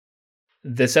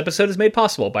This episode is made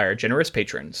possible by our generous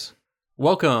patrons.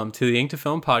 Welcome to the Ink to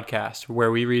Film podcast,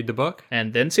 where we read the book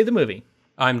and then see the movie.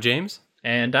 I'm James.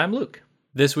 And I'm Luke.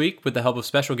 This week, with the help of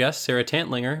special guest Sarah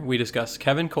Tantlinger, we discuss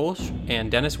Kevin Kolsch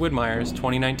and Dennis Widmeyer's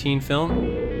 2019 film,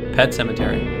 Pet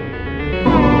Sematary.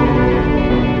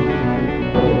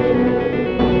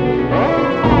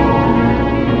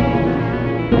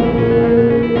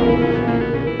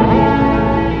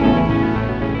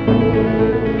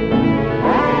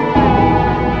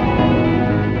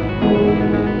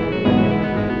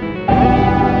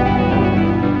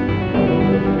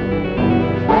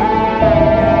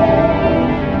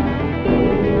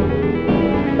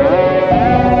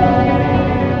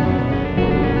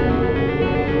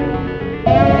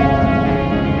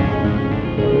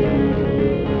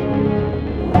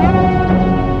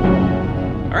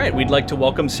 We'd like to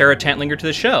welcome Sarah Tantlinger to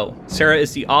the show. Sarah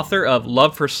is the author of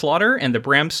Love for Slaughter and the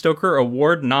Bram Stoker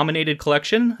Award-nominated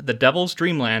collection, The Devil's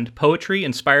Dreamland, Poetry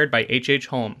Inspired by H.H.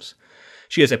 Holmes.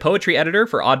 She is a poetry editor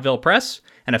for Oddville Press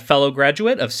and a fellow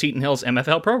graduate of Seton Hill's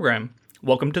MFL program.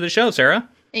 Welcome to the show, Sarah.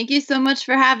 Thank you so much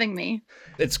for having me.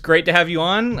 It's great to have you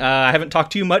on. I haven't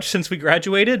talked to you much since we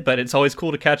graduated, but it's always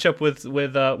cool to catch up with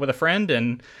a friend,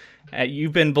 and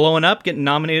you've been blowing up, getting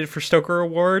nominated for Stoker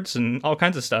Awards and all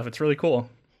kinds of stuff. It's really cool.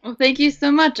 Well, thank you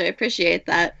so much. I appreciate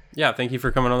that. Yeah, thank you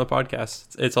for coming on the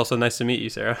podcast. It's also nice to meet you,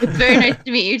 Sarah. It's very nice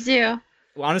to meet you, too.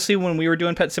 Honestly, when we were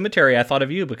doing Pet Sematary, I thought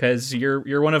of you because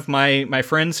you're one of my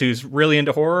friends who's really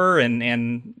into horror,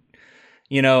 and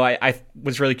you know, I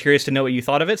was really curious to know what you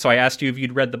thought of it, so I asked you if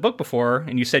you'd read the book before,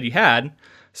 and you said you had.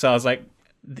 So I was like,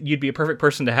 you'd be a perfect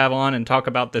person to have on and talk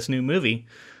about this new movie.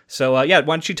 So yeah,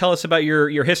 why don't you tell us about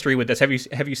your history with this? Have you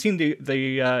seen the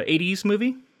 80s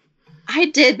movie? I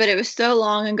did, but it was so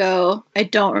long ago, I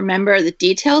don't remember the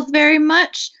details very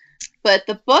much. But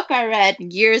the book I read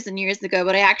years and years ago,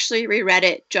 but I actually reread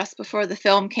it just before the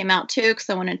film came out too, because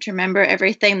I wanted to remember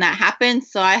everything that happened.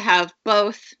 So I have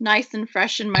both nice and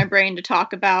fresh in my brain to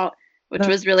talk about, which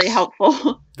was really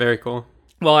helpful. Very cool.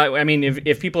 Well, I mean,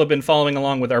 if people have been following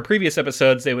along with our previous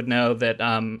episodes, they would know that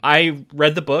I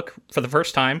read the book for the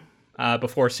first time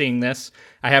before seeing this.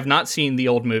 I have not seen the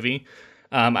old movie.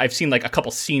 I've seen like a couple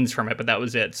scenes from it, but that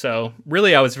was it. So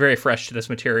really, I was very fresh to this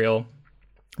material.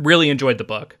 Really enjoyed the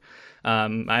book.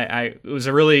 It was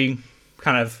a really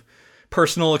kind of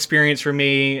personal experience for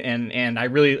me, and I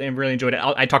really enjoyed it.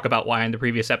 I talk about why in the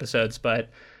previous episodes, but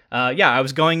yeah, I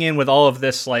was going in with all of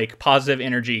this like positive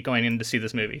energy going in to see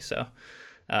this movie. So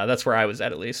that's where I was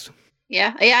at least.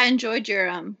 Yeah, I enjoyed your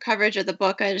coverage of the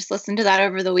book. I just listened to that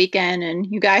over the weekend, and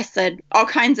you guys said all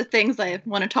kinds of things I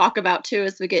want to talk about too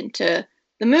as we get into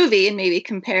the movie and maybe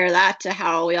compare that to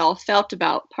how we all felt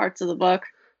about parts of the book.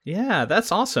 Yeah,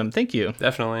 that's awesome. Thank you.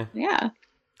 Definitely. Yeah.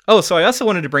 Oh, so I also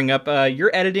wanted to bring up you're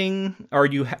editing, or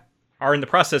you are in the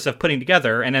process of putting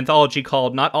together an anthology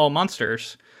called Not All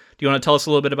Monsters. Do you want to tell us a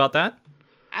little bit about that?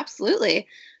 Absolutely.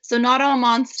 So Not All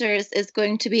Monsters is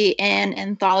going to be an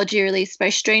anthology released by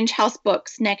Strange House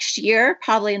Books next year,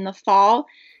 probably in the fall.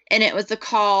 And it was a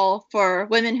call for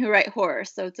women who write horror.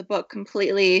 So it's a book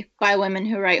completely by women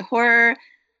who write horror.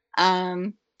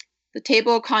 The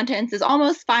table of contents is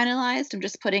almost finalized. I'm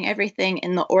just putting everything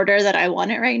in the order that I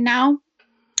want it right now.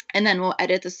 And then we'll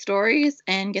edit the stories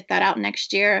and get that out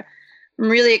next year. I'm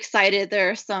really excited. There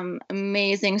are some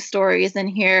amazing stories in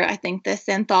here. I think this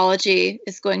anthology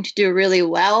is going to do really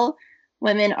well.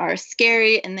 Women are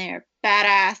scary and they are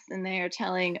badass and they are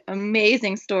telling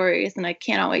amazing stories, and I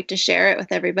cannot wait to share it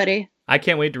with everybody. I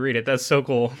can't wait to read it. That's so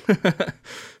cool.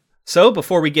 So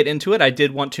before we get into it, I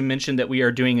did want to mention that we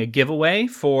are doing a giveaway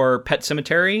for Pet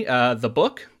Sematary, the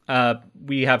book.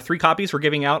 We have 3 copies we're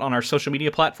giving out on our social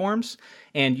media platforms,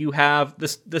 and you have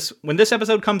this when this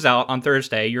episode comes out on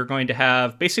Thursday, you're going to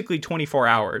have basically 24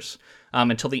 hours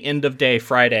until the end of day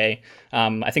Friday.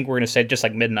 I think we're going to say just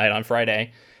like midnight on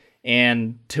Friday,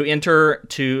 and to enter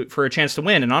for a chance to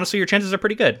win. And honestly, your chances are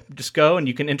pretty good. Just go and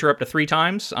you can enter up to 3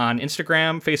 times on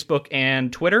Instagram, Facebook,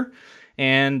 and Twitter.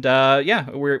 And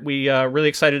yeah, we're really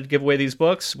excited to give away these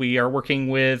books. We are working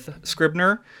with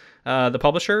Scribner, the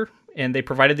publisher, and they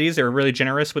provided these. They were really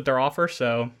generous with their offer.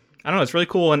 So I don't know, it's really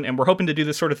cool. And we're hoping to do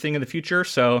this sort of thing in the future.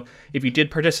 So if you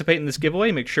did participate in this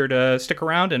giveaway, make sure to stick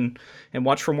around and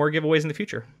watch for more giveaways in the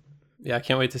future. Yeah, I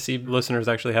can't wait to see listeners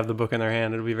actually have the book in their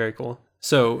hand. It'll be very cool.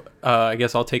 So I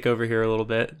guess I'll take over here a little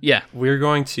bit. Yeah. We're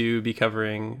going to be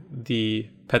covering the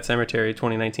Pet Sematary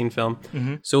 2019 film.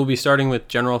 Mm-hmm. So we'll be starting with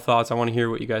general thoughts. I want to hear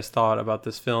what you guys thought about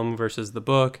this film versus the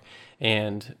book,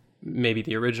 and maybe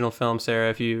the original film, Sarah,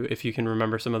 if you can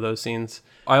remember some of those scenes.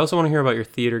 I also want to hear about your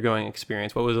theater going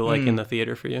experience. What was it like in the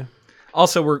theater for you?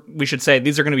 Also, we should say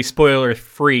these are going to be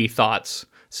spoiler-free thoughts.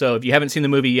 So if you haven't seen the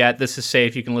movie yet, this is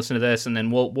safe. You can listen to this, and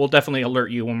then we'll definitely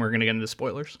alert you when we're going to get into the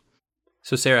spoilers.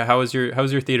 So Sarah, how was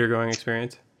your theater going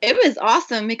experience? It was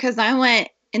awesome because I went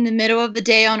in the middle of the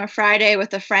day on a Friday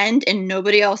with a friend and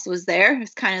nobody else was there. It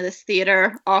was kind of this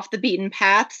theater off the beaten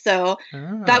path. So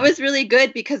that was really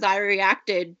good because I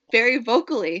reacted very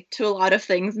vocally to a lot of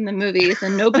things in the movies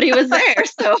and nobody was there.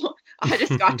 So I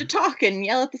just got to talk and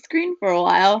yell at the screen for a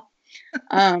while.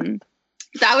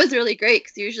 That was really great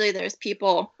because usually there's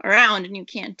people around and you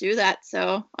can't do that.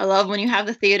 So I love when you have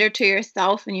the theater to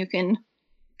yourself and you can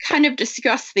kind of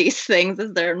discuss these things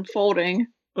as they're unfolding.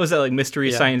 Was that like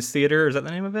Mystery Science Theater? Is that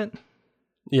the name of it?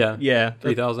 Yeah. Yeah.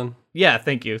 3000. Yeah.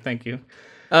 Thank you.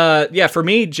 Yeah, for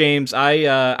me, James,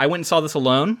 I went and saw this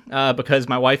alone because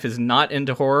my wife is not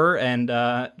into horror, and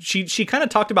she kind of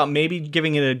talked about maybe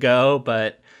giving it a go,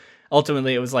 but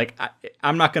ultimately it was like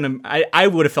I'm not gonna. I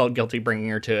would have felt guilty bringing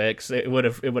her to it because it would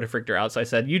have freaked her out. So I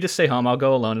said, "You just stay home. I'll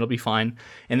go alone. It'll be fine."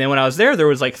 And then when I was there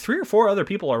was like 3 or 4 other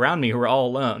people around me who were all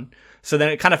alone. So then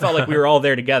it kind of felt like we were all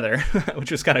there together,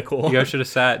 which was kind of cool. You guys should have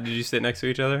sat. Did you sit next to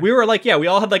each other? We were like, we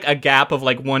all had like a gap of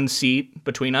like 1 seat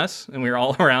between us, and we were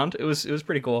all around. It was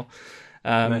pretty cool.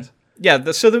 Nice. Yeah.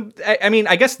 I mean,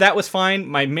 I guess that was fine.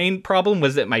 My main problem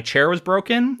was that my chair was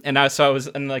broken, and I was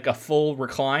in like a full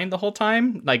recline the whole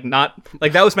time. Like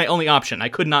that was my only option. I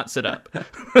could not sit up.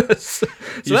 so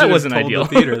that wasn't ideal. The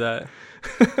theater that.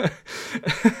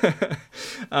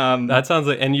 That sounds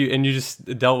like, and you just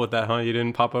dealt with that, huh? You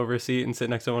didn't pop over a seat and sit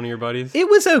next to one of your buddies? It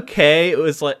was okay. It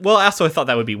was like, well, also I thought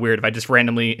that would be weird if I just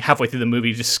randomly halfway through the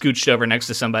movie just scooched over next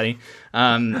to somebody.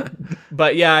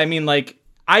 But yeah, I mean, like,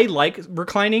 I like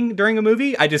reclining during a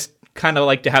movie. I just kind of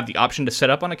like to have the option to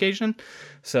sit up on occasion.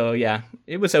 So yeah,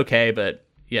 it was okay, but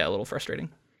yeah, a little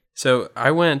frustrating. So I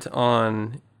went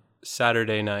on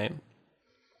Saturday night,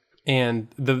 and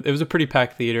it was a pretty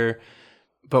packed theater.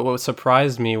 But what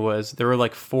surprised me was there were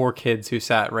like 4 kids who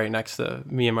sat right next to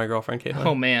me and my girlfriend, Caitlin.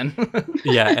 Oh, man.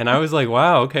 Yeah, and I was like,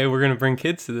 wow, okay, we're going to bring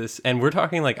kids to this. And we're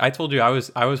talking like, I told you I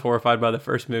was horrified by the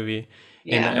first movie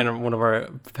in one of our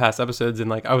past episodes. And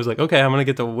like, I was like, okay, I'm going to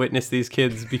get to witness these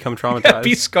kids become traumatized.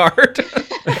 Be scarred.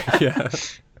 Yeah.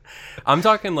 I'm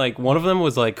talking like one of them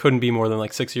was like couldn't be more than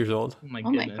like 6 years old. Oh my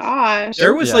goodness. Gosh.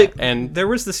 There was there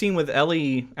was the scene with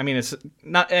Ellie. I mean, it's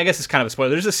not. I guess it's kind of a spoiler.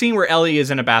 There's a scene where Ellie is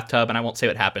in a bathtub, and I won't say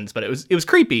what happens, but it was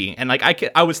creepy. And like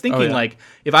I was thinking like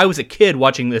if I was a kid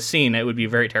watching this scene, it would be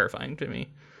very terrifying to me.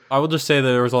 I will just say that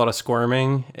there was a lot of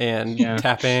squirming and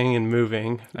tapping and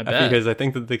moving. Because I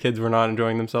think that the kids were not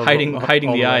enjoying themselves.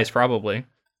 Hiding the eyes, probably.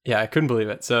 Yeah, I couldn't believe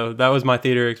it. So that was my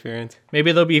theater experience.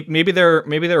 Maybe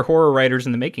they're horror writers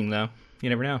in the making, though. You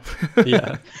never know.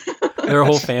 Yeah, they're a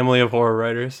whole family of horror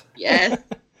writers. Yes.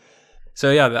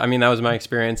 So yeah, I mean that was my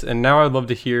experience, and now I'd love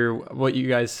to hear what you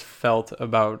guys felt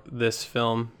about this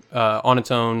film on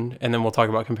its own, and then we'll talk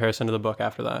about comparison to the book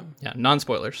after that. Yeah,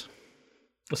 non-spoilers.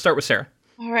 Let's start with Sarah.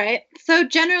 All right. So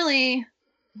generally,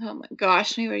 oh my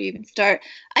gosh, where do you even start?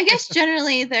 I guess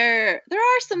generally there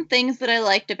are some things that I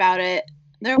liked about it.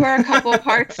 There were a couple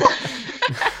parts.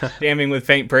 Damning with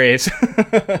faint praise.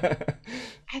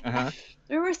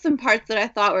 There were some parts that I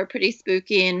thought were pretty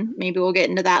spooky, and maybe we'll get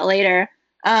into that later.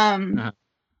 Generally,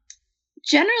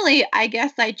 I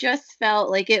guess I just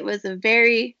felt like it was a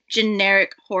very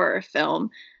generic horror film.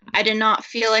 I did not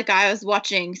feel like I was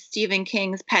watching Stephen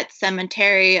King's Pet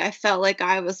Sematary. I felt like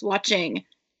I was watching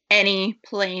any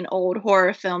plain old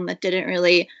horror film that didn't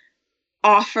really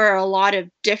offer a lot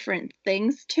of different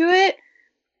things to it.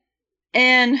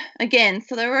 And again,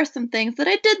 so there were some things that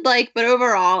I did like, but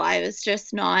overall, I was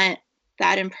just not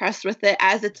that impressed with it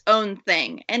as its own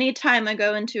thing. Anytime I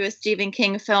go into a Stephen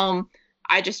King film,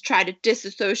 I just try to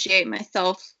disassociate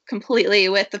myself completely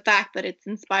with the fact that it's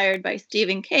inspired by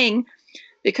Stephen King,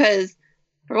 because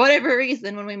for whatever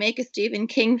reason, when we make a Stephen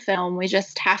King film, we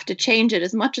just have to change it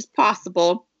as much as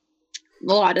possible.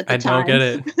 A lot of the time. I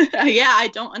don't get it. Yeah, I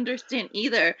don't understand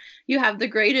either. You have the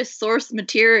greatest source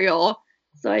material.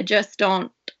 So I just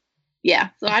don't,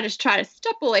 so I just try to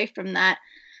step away from that.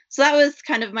 So that was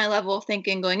kind of my level of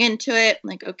thinking going into it.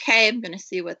 Like, okay, I'm going to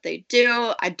see what they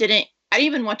do. I didn't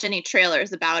even watch any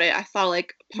trailers about it. I saw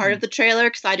like part of the trailer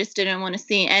because I just didn't want to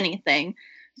see anything.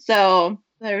 So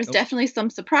there was definitely some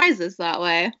surprises that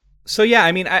way. So yeah,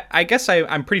 I mean, I guess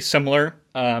I'm pretty similar.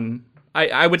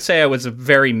 I would say I was a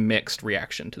very mixed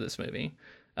reaction to this movie.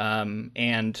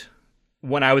 And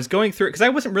when I was going through it, because I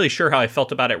wasn't really sure how I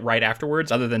felt about it right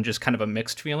afterwards, other than just kind of a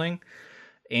mixed feeling.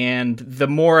 And the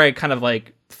more I kind of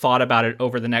like thought about it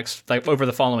over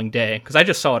the following day, because I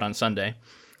just saw it on Sunday,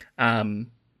 the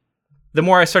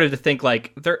more I started to think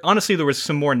like there was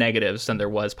some more negatives than there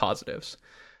was positives.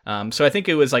 So I think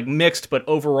it was like mixed, but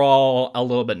overall a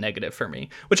little bit negative for me,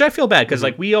 which I feel bad because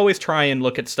like we always try and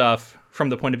look at stuff from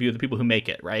the point of view of the people who make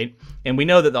it, right? And we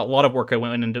know that a lot of work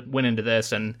went into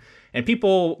this, and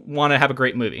people want to have a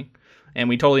great movie, and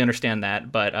we totally understand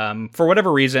that. But for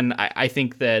whatever reason, I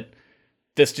think that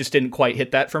this just didn't quite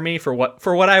hit that for me for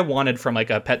what I wanted from like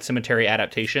a Pet Sematary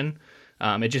adaptation.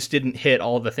 It just didn't hit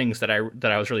all the things that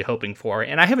I was really hoping for.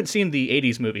 And I haven't seen the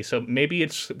 80s movie, so maybe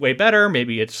it's way better.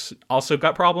 Maybe it's also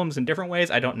got problems in different ways.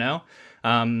 I don't know.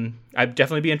 I'd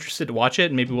definitely be interested to watch it,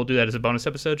 and maybe we'll do that as a bonus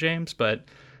episode, James. But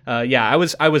yeah, I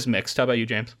was mixed. How about you,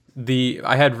 James?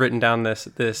 I had written down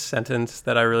this sentence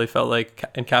that I really felt like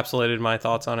encapsulated my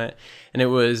thoughts on it, and it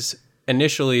was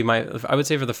initially I would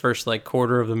say for the first like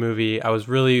quarter of the movie, I was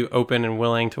really open and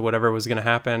willing to whatever was going to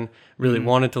happen. Really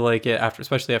wanted to like it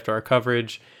especially after our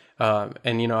coverage,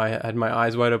 and you know I had my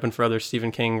eyes wide open for other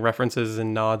Stephen King references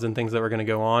and nods and things that were going to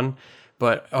go on.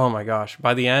 But oh my gosh,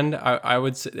 by the end, I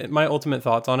would say my ultimate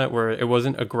thoughts on it were it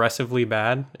wasn't aggressively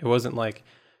bad. It wasn't like,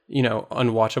 you know,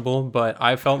 unwatchable, but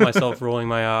I felt myself rolling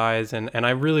my eyes, and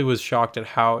I really was shocked at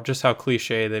how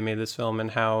cliche they made this film,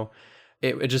 and how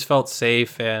it just felt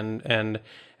safe, and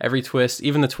every twist,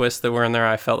 even the twists that were in there,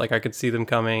 I felt like I could see them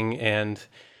coming. And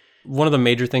one of the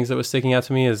major things that was sticking out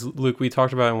to me is, Luke, we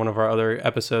talked about in one of our other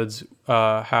episodes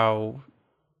how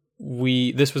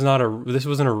this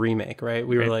wasn't a remake, right?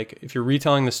 We were like, if you're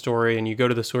retelling the story and you go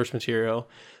to the source material,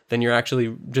 then you're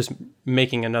actually just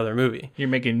making another movie. You're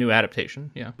making a new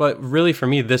adaptation, yeah. But really, for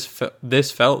me, this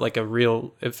felt like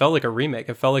it felt like a remake.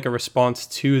 It felt like a response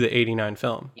to the '89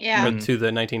 film, yeah, or to the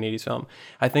 1980s film.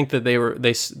 I think that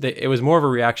it was more of a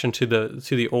reaction to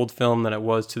the old film than it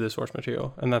was to the source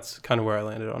material, and that's kind of where I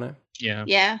landed on it.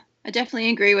 Yeah, I definitely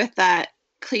agree with that.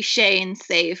 Cliche and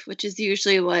safe, which is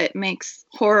usually what makes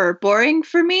horror boring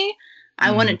for me.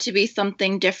 I want it to be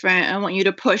something different. I want you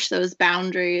to push those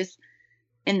boundaries.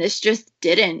 And this just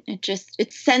didn't.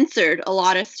 It censored a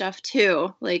lot of stuff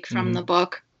too, like from the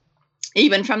book,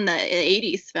 even from the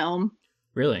 80s film.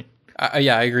 Really?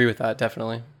 Yeah, I agree with that,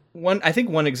 definitely. I think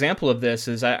one example of this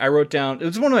is I wrote down, it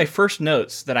was one of my first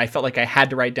notes that I felt like I had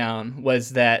to write down,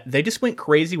 was that they just went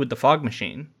crazy with the fog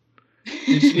machine.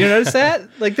 Did you notice that?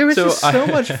 Like there was just so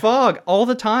much fog all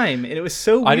the time, and it was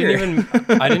so weird.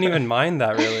 I didn't even mind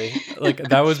that, really. Like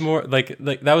that was more like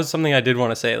that was something I did want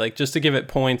to say, like just to give it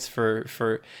points for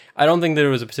I don't think that it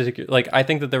was a particular, like I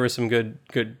think that there was some good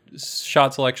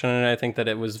shot selection, and I think that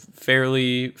it was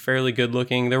fairly good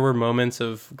looking. There were moments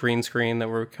of green screen that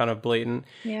were kind of blatant,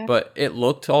 but it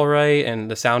looked all right, and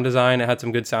the sound design, it had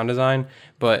some good sound design,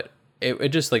 but it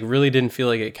just like really didn't feel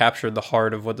like it captured the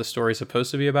heart of what the story's supposed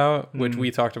to be about, which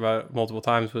we talked about multiple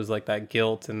times, was like that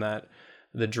guilt and that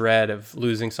the dread of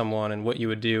losing someone and what you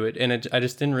would do. I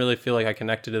just didn't really feel like I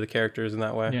connected to the characters in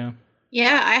that way.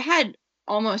 Yeah, I had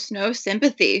almost no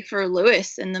sympathy for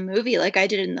Lewis in the movie like I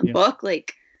did in the book.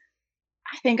 Like,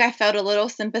 I think I felt a little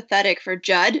sympathetic for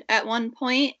Judd at one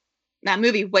point. That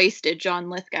movie wasted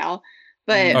John Lithgow.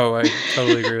 But I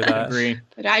totally agree with that.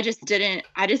 But I just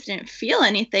didn't feel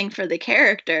anything for the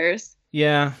characters.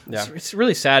 Yeah. It's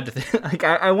really sad to think. Like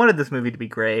I wanted this movie to be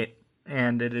great,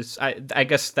 and it is. I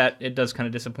guess that it does kind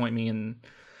of disappoint me. And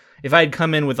if I had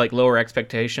come in with like lower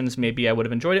expectations, maybe I would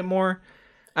have enjoyed it more.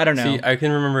 I don't know. See, I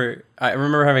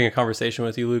remember having a conversation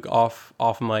with you, Luke,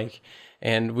 off mic,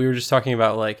 and we were just talking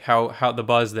about like how the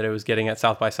buzz that it was getting at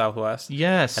South by Southwest.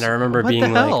 Yes. And I remember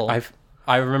being like,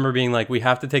 I remember being like, we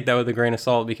have to take that with a grain of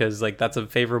salt, because like that's a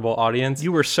favorable audience.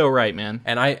 You were so right, man.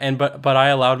 But I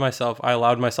allowed myself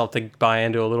to buy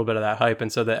into a little bit of that hype,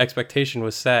 and so the expectation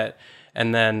was set.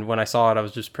 And then when I saw it, I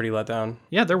was just pretty let down.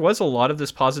 Yeah, there was a lot of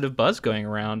this positive buzz going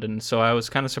around, and so I was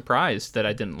kind of surprised that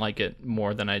I didn't like it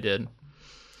more than I did.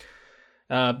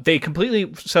 They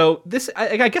completely... So this...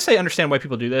 I guess I understand why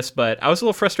people do this, but I was a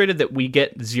little frustrated that we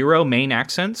get 0 main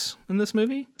accents in this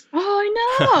movie. Oh,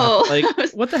 I know.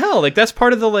 Like, what the hell? Like, that's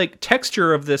part of the like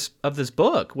texture of this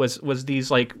book was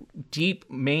these like deep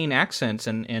main accents,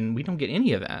 and we don't get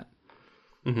any of that.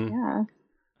 Yeah.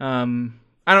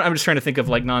 I'm just trying to think of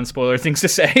like non-spoiler things to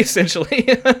say, essentially.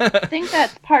 I think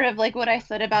that's part of like what I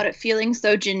said about it feeling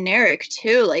so generic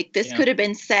too. Like this could have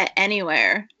been set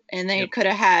anywhere, and they could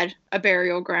have had a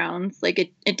burial grounds. Like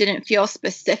it didn't feel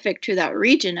specific to that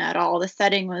region at all. The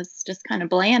setting was just kind of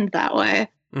bland that way.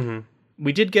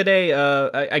 We did get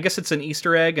I guess it's an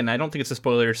Easter egg, and I don't think it's a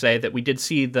spoiler to say that we did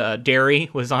see the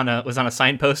Derry was on a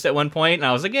signpost at one point, and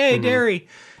I was like, "Hey, Derry,"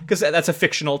 because that's a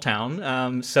fictional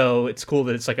town. So it's cool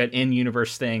that it's like an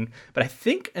in-universe thing. But I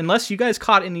think, unless you guys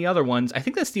caught any other ones, I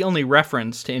think that's the only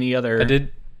reference to any other.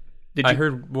 Did I you?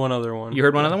 heard one other one. You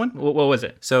heard one other one? What was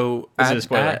it? So Is it a at,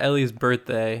 spoiler? at Ellie's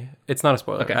birthday, it's not a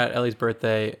spoiler. Okay. At Ellie's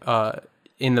birthday,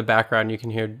 in the background, you can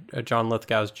hear John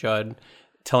Lithgow's Judd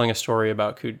telling a story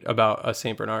about a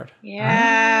Saint Bernard.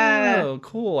 Yeah. Oh,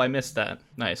 cool. I missed that.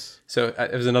 Nice. So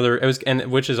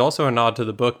and which is also a nod to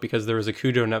the book because there was a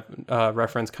Cujo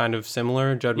reference kind of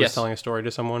similar. Judd was Yes. telling a story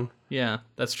to someone. Yeah,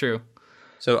 that's true.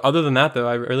 So other than that, though,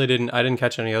 I didn't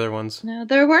catch any other ones. No,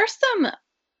 there were some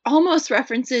almost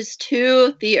references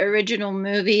to the original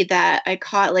movie that I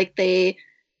caught. Like I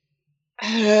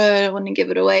don't want to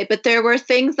give it away, but there were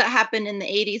things that happened in the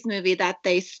 80s movie that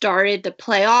they started to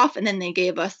play off, and then they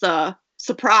gave us a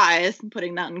surprise, I'm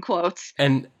putting that in quotes.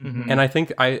 And Mhm. and I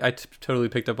think I totally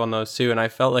picked up on those too, and I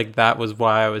felt like that was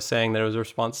why I was saying that it was a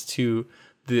response to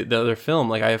the other film.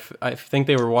 Like I think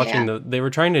they were watching they were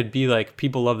trying to be like,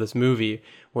 people love this movie,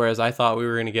 whereas I thought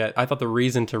the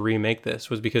reason to remake this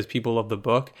was because people love the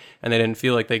book and they didn't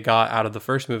feel like they got out of the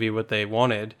first movie what they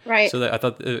wanted. Right. So that I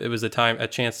thought it was a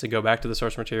chance to go back to the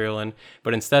source material,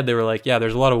 but instead they were like, yeah,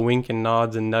 there's a lot of wink and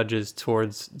nods and nudges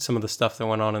towards some of the stuff that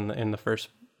went on in the first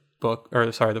book,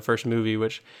 or sorry, the first movie,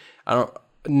 which I don't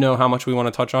know how much we want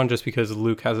to touch on just because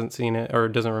Luke hasn't seen it or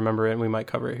doesn't remember it, and we might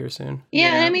cover it here soon.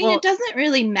 Yeah, Yeah, I mean, well- it doesn't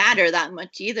really matter that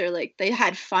much either. Like, they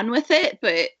had fun with it,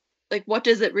 but like, what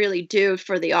does it really do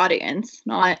for the audience?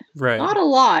 Not Right. a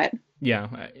lot. Yeah,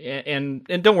 and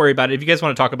don't worry about it. If you guys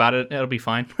want to talk about it, it'll be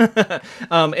fine.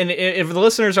 And if the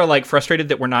listeners are like frustrated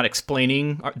that we're not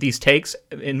explaining these takes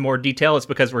in more detail, it's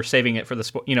because we're saving it for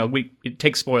the it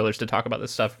takes spoilers to talk about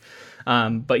this stuff.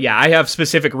 But yeah, I have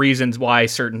specific reasons why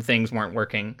certain things weren't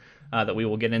working that we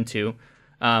will get into.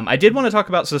 I did want to talk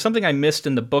about something I missed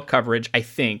in the book coverage. I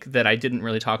think that I didn't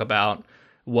really talk about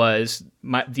was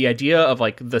the idea of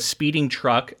like the speeding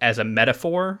truck as a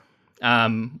metaphor.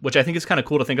 Which I think is kind of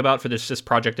cool to think about for this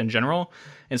project in general.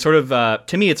 And sort of,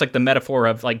 to me, it's like the metaphor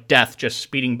of like death just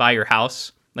speeding by your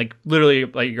house, like literally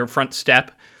like your front step.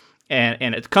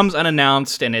 And it comes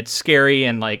unannounced and it's scary.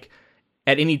 And like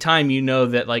at any time, you know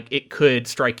that like it could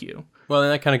strike you. Well,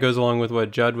 and that kind of goes along with what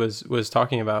Judd was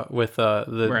talking about with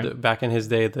Right. the back in his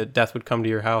day, that death would come to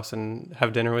your house and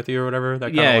have dinner with you or whatever. That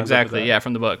kind of Yeah, lines up with exactly. that. Yeah,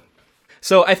 from the book.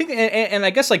 So I think, and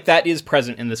I guess like that is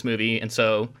present in this movie, and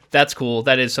so that's cool.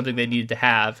 That is something they needed to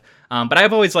have. But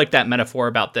I've always liked that metaphor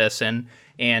about this, and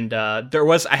I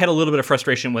had a little bit of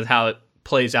frustration with how it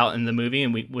plays out in the movie,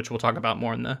 and which we'll talk about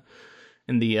more in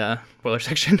the spoiler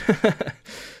section.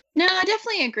 No, I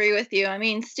definitely agree with you. I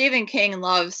mean, Stephen King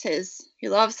loves his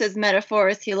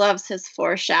metaphors. He loves his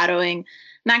foreshadowing.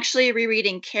 I'm actually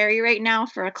rereading Carrie right now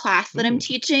for a class that I'm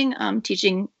teaching. I'm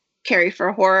teaching Carrie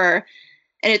for horror.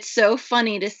 And it's so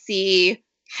funny to see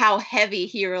how heavy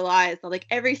he relies. Like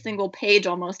every single page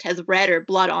almost has red or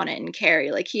blood on it in Carrie.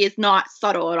 Like he is not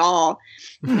subtle at all.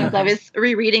 As I was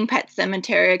rereading Pet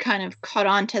Sematary, I kind of caught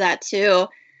on to that too.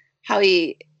 How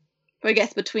I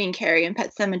guess between Carrie and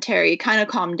Pet Sematary, he kind of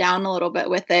calmed down a little bit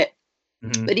with it.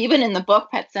 Mhm. But even in the book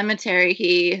Pet Sematary,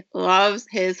 he loves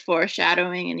his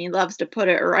foreshadowing and he loves to put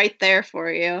it right there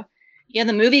for you. Yeah,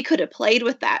 the movie could have played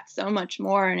with that so much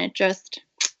more, and it just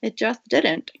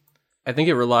didn't. I think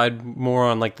it relied more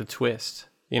on like the twist.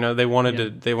 You know, they wanted to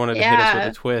hit us Yeah.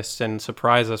 with a twist and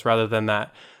surprise us rather than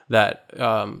that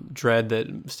dread that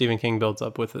Stephen King builds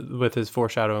up with his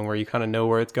foreshadowing, where you kind of know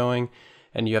where it's going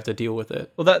and you have to deal with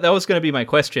it. Well, that was going to be my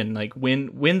question. Like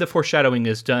when the foreshadowing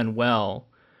is done well,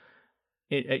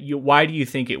 why do you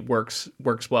think it works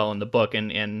well in the book,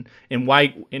 and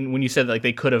why? And when you said like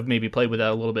they could have maybe played with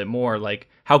that a little bit more, like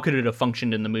how could it have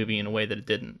functioned in the movie in a way that it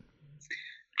didn't?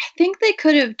 I think they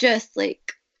could have just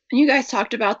like, and you guys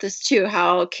talked about this too,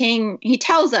 how King, he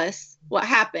tells us what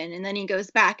happened and then he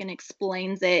goes back and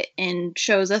explains it and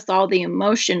shows us all the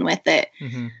emotion with it.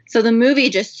 Mm-hmm. So the movie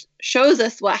just shows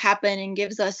us what happened and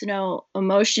gives us no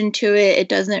emotion to it. It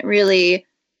doesn't really,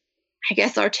 I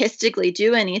guess, artistically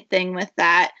do anything with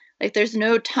that. Like there's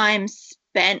no time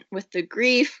spent with the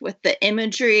grief, with the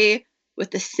imagery,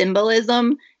 with the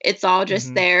symbolism. It's all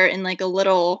just Mhm. there in like a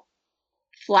little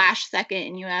flash second,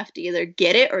 and you have to either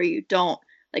get it or you don't.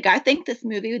 Like I think this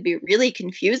movie would be really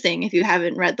confusing if you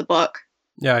haven't read the book.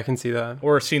 Yeah, I can see that.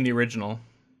 Or seen the original,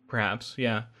 perhaps.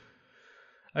 Yeah,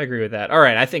 I agree with that. All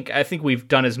right, I think we've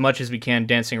done as much as we can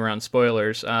dancing around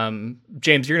spoilers.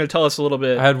 James, you're going to tell us a little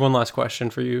bit. I had one last question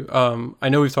for you. I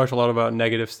know we've talked a lot about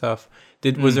negative stuff.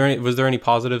 Was there any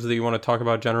positives that you want to talk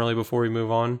about generally before we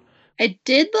move on? I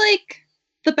did like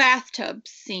the bathtub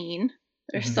scene.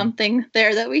 There's Mhm. something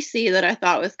there that we see that I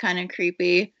thought was kind of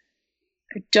creepy.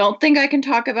 I don't think I can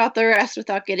talk about the rest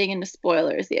without getting into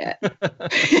spoilers yet.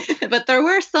 But there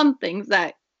were some things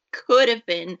that could have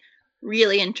been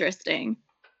really interesting.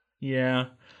 Yeah,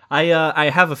 I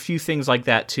have a few things like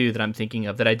that too that I'm thinking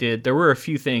of that I did. There were a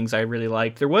few things I really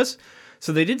liked.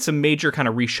 So they did some major kind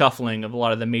of reshuffling of a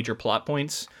lot of the major plot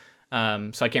points. So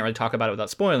I can't really talk about it without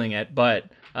spoiling it, but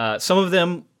some of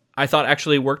them I thought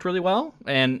actually worked really well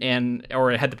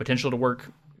or it had the potential to work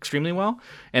extremely well.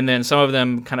 And then some of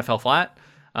them kind of fell flat.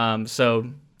 So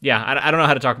yeah, I don't know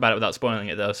how to talk about it without spoiling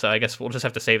it though. So I guess we'll just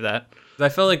have to save that. I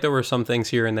felt like there were some things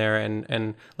here and there,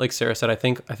 and like Sarah said, I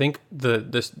think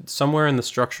this somewhere in the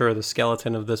structure or the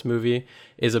skeleton of this movie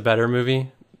is a better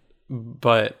movie,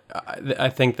 but I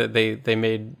think that they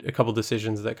made a couple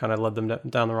decisions that kind of led them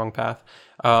down the wrong path.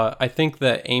 I think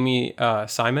that Amy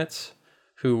Seimetz,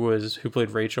 who played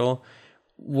Rachel,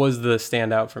 was the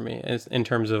standout for me in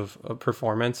terms of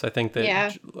performance. I think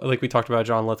that, like we talked about,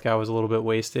 John Lithgow was a little bit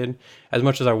wasted. As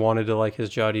much as I wanted to like his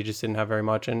Judd, he just didn't have very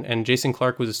much. And Jason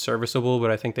Clarke was serviceable, but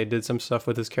I think they did some stuff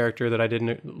with his character that I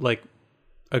didn't like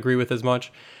agree with as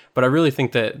much. But I really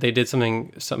think that they did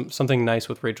something nice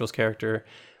with Rachel's character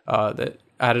that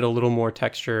added a little more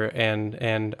texture,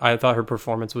 and I thought her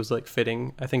performance was like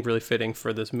fitting. I think really fitting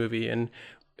for this movie, and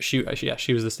she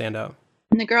was the standout.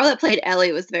 And the girl that played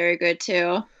Ellie was very good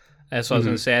too. That's what I was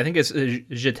going to say. I think it's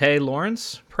Jete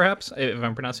Lawrence, perhaps, if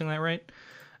I'm pronouncing that right.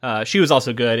 She was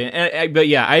also good. But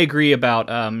yeah, I agree about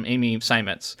Amy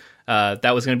Seimetz.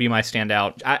 That was going to be my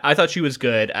standout. I thought she was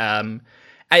good.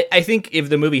 I think if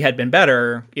the movie had been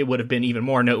better, it would have been even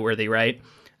more noteworthy, right?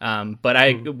 But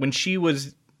when she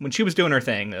was doing her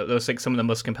thing, those was like some of the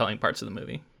most compelling parts of the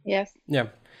movie. Yes. Yeah.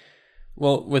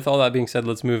 Well, with all that being said,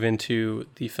 let's move into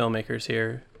the filmmakers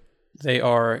here. They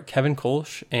are Kevin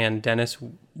Kolsch and Dennis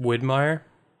Widmeyer,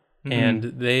 and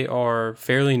they are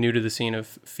fairly new to the scene of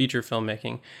feature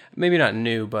filmmaking. Maybe not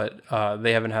new, but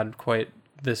they haven't had quite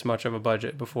this much of a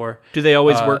budget before. Do they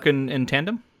always work in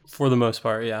tandem? For the most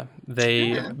part, yeah.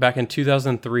 Back in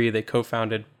 2003, they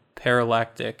co-founded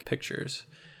Paralactic Pictures,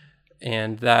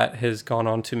 and that has gone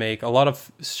on to make a lot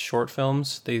of short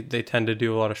films. They tend to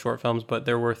do a lot of short films, but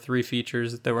there were 3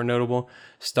 features that were notable: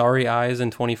 Starry Eyes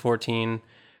in 2014,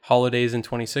 Holidays in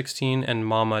 2016, and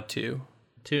Mama 2.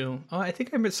 Oh, I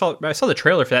think I saw the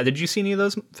trailer for that. Did you see any of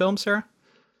those films, Sarah?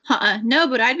 No,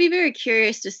 but I'd be very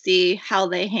curious to see how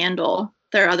they handle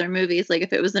their other movies. Like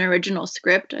if it was an original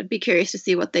script, I'd be curious to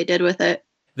see what they did with it.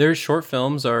 Their short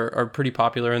films are pretty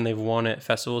popular, and they've won at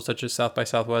festivals such as South by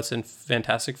Southwest and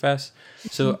Fantastic Fest.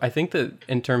 So I think that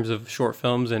in terms of short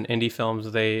films and indie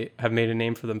films, they have made a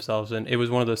name for themselves. And it was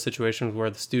one of those situations where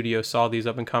the studio saw these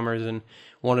up-and-comers and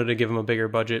wanted to give them a bigger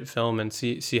budget film and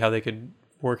see how they could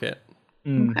work it.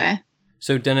 Okay.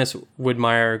 So Dennis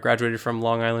Widmeyer graduated from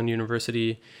Long Island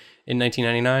University in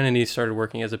 1999, and he started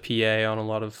working as a PA on a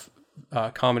lot of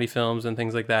comedy films and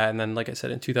things like that. And then, like I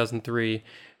said, in 2003,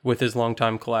 with his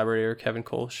longtime collaborator Kevin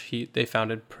Kolsch, they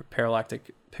founded Paralactic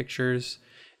Pictures,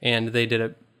 and they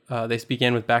did they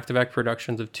began with back-to-back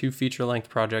productions of 2 feature-length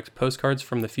projects, Postcards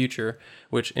from the Future,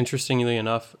 which interestingly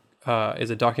enough is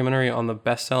a documentary on the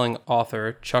best-selling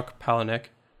author Chuck Palahniuk.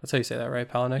 That's how you say that, right?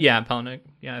 Palahniuk? Yeah, Palahniuk.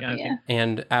 Yeah.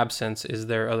 And Absence is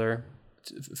their other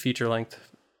feature-length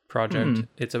project.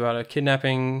 It's about a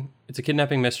kidnapping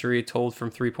mystery told from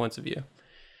 3 points of view.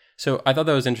 So I thought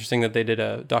that was interesting that they did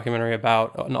a documentary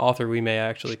about an author we may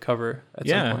actually cover at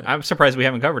some point. I'm surprised we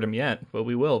haven't covered him yet, but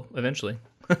we will eventually.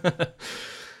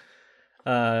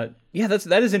 That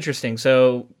is interesting.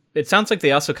 So it sounds like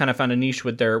they also kind of found a niche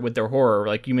with their horror.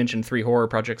 Like you mentioned 3 horror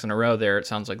projects in a row there, it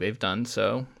sounds like they've done.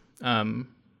 So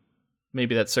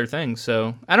maybe that's their thing.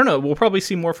 So I don't know. We'll probably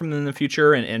see more from them in the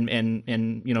future, and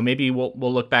maybe we'll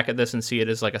look back at this and see it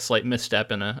as like a slight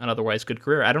misstep in an otherwise good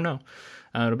career. I don't know.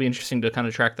 It'll be interesting to kind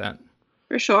of track that.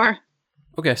 For sure.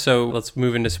 Okay, so let's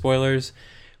move into spoilers.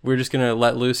 We're just gonna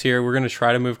let loose here. We're gonna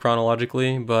try to move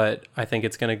chronologically, but I think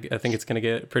it's gonna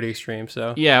get pretty extreme.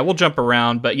 So yeah, we'll jump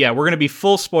around, but yeah, we're gonna be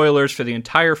full spoilers for the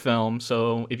entire film.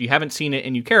 So if you haven't seen it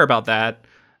and you care about that,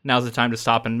 now's the time to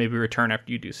stop and maybe return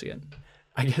after you do see it.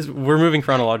 I guess we're moving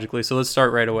chronologically, so let's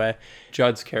start right away.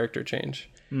 Judd's character change.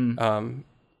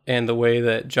 And the way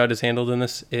that Judd is handled in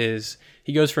this is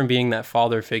he goes from being that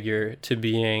father figure to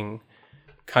being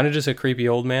kind of just a creepy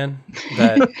old man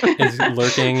that is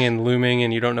lurking and looming,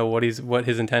 and you don't know what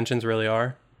his intentions really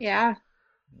are. Yeah.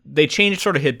 They changed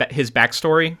sort of his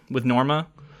backstory with Norma,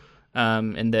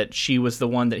 and that she was the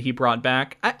one that he brought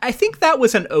back. I think that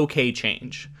was an okay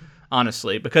change,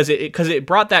 honestly, because it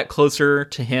brought that closer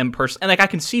to him personally, and like I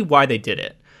can see why they did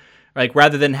it. Like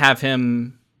rather than have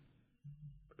him,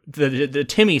 the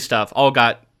Timmy stuff all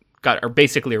got are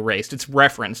basically erased. It's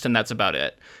referenced, and that's about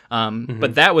it.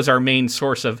 But that was our main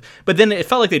source of. But then it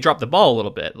felt like they dropped the ball a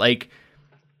little bit. Like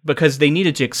because they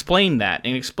needed to explain that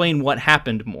and explain what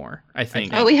happened more, I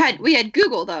think. Oh, we had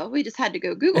Google though. We just had to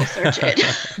go Google search it.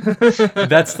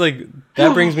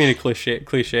 That brings me to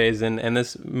cliches, and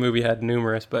this movie had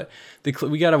numerous, but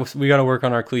we gotta work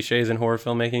on our cliches in horror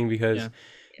filmmaking, because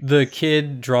the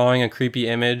kid drawing a creepy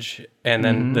image and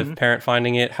then the parent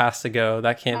finding it has to go.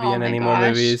 That can't be in any more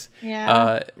movies.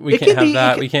 Yeah. We can't have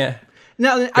that. We can't.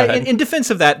 Now, in defense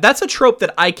of that, that's a trope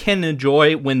that I can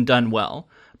enjoy when done well.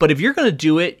 But if you're going to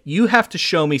do it, you have to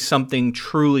show me something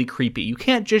truly creepy. You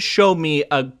can't just show me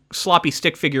a sloppy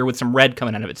stick figure with some red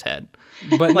coming out of its head.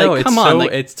 But like, no, it's come on, so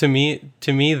like, it's to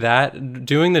me that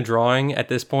doing the drawing at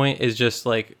this point is just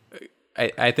like,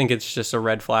 I think it's just a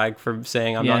red flag for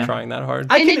saying I'm not trying that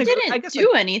hard. And it didn't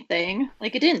do anything.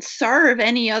 Like, it didn't serve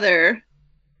any other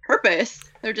purpose.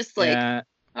 They're just like,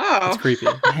 oh, it's creepy.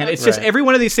 And it's just every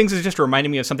one of these things is just reminding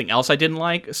me of something else I didn't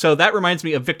like. So that reminds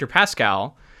me of Victor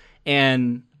Pascal,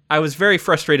 and I was very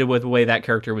frustrated with the way that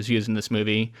character was used in this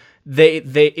movie.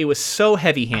 It was so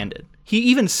heavy-handed. He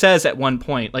even says at one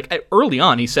point, like early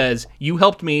on, he says, "You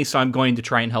helped me, so I'm going to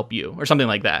try and help you," or something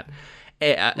like that.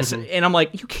 And I'm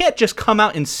like, you can't just come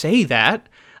out and say that.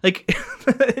 Like,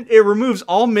 it removes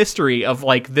all mystery of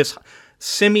like this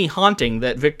semi-haunting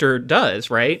that Victor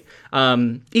does, right?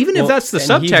 Even if that's the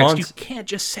subtext, you can't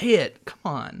just say it. Come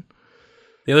on.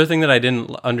 The other thing that I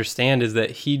didn't understand is that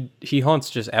he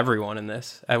haunts just everyone in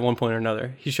this at one point or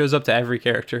another. He shows up to every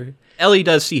character. Ellie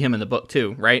does see him in the book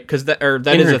too, right? Because that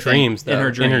is her a dreams, thing. In her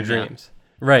dreams. Yeah.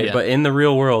 Right, yeah. But in the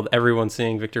real world, everyone's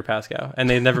seeing Victor Pascal, and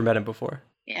they've never met him before.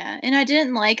 Yeah, and I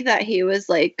didn't like that he was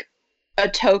like a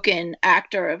token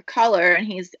actor of color, and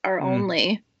he's our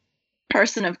only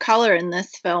person of color in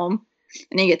this film,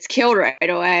 and he gets killed right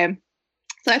away.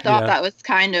 So I thought that was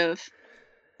kind of,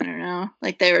 I don't know,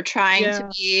 like they were trying to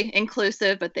be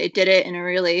inclusive, but they did it in a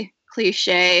really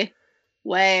cliche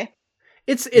way.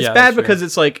 It's bad because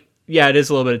it's like, it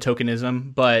is a little bit of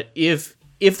tokenism, but if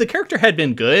the character had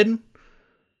been good,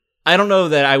 I don't know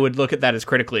that I would look at that as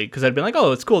critically, because I'd been like,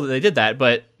 oh, it's cool that they did that,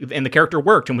 and the character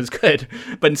worked and was good.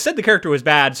 But instead the character was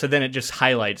bad, so then it just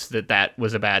highlights that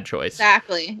was a bad choice.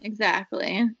 Exactly.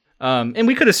 And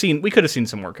we could have seen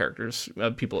some more characters,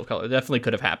 people of color. It definitely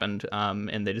could have happened,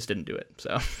 and they just didn't do it.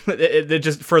 So it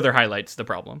just further highlights the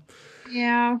problem.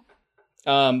 Yeah.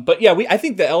 But yeah, I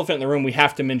think the elephant in the room we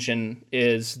have to mention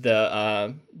is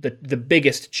the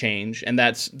biggest change, and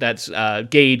that's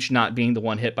Gage not being the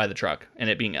one hit by the truck and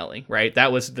it being Ellie, right?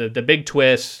 That was the big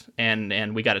twist,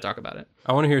 and we got to talk about it.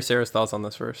 I want to hear Sarah's thoughts on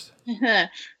this first.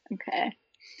 Okay.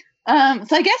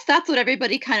 So I guess that's what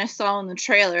everybody kind of saw in the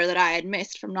trailer that I had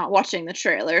missed from not watching the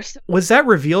trailer. So. Was that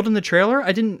revealed in the trailer?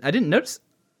 I didn't notice.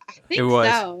 I think it was.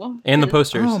 So. And the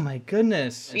posters. Oh my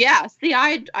goodness. Yeah. See,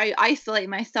 I isolate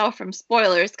myself from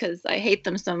spoilers because I hate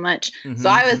them so much. Mm-hmm. So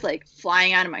I was like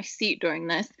flying out of my seat during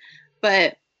this.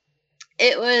 But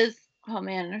it was, oh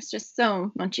man, there's just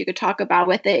so much you could talk about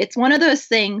with it. It's one of those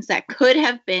things that could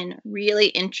have been really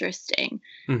interesting.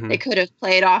 Mm-hmm. They could have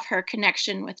played off her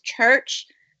connection with church.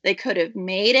 They could have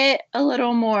made it a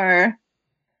little more,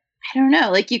 I don't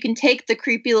know, like you can take the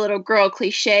creepy little girl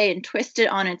cliche and twist it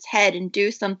on its head and do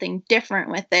something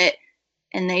different with it.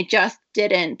 And they just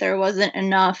didn't. There wasn't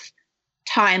enough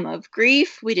time of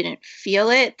grief. We didn't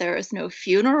feel it. There was no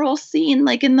funeral scene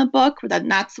like in the book.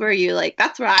 That's where you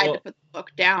that's where I had to put the book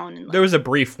down. And, there was a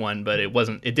brief one, but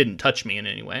it didn't touch me in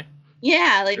any way.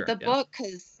 Yeah, the book,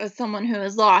 because as someone who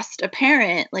has lost a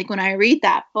parent, like when I read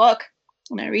that book,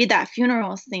 when I read that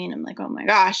funeral scene, I'm like, oh my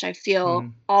gosh, I feel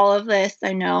all of this.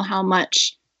 I know how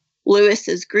much Lewis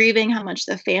is grieving, how much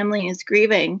the family is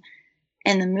grieving.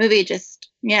 And the movie just,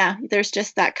 there's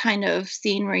just that kind of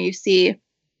scene where you see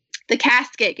the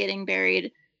casket getting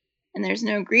buried and there's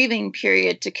no grieving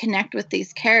period to connect with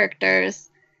these characters.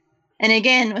 And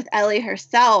again, with Ellie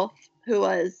herself, who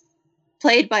was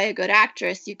played by a good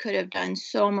actress, you could have done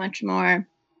so much more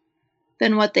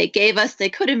than what they gave us. They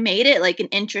could have made it like an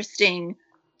interesting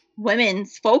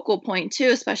women's focal point too,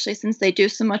 especially since they do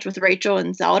so much with Rachel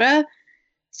and Zelda.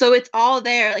 So it's all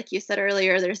there. Like you said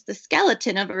earlier, there's the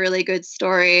skeleton of a really good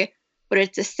story, but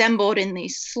it's assembled in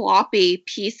these sloppy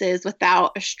pieces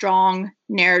without a strong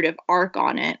narrative arc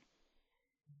on it.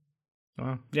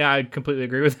 Well, yeah, I completely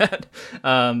agree with that.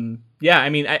 I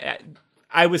mean,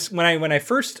 I was when I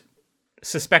first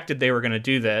suspected they were going to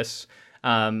do this,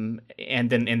 and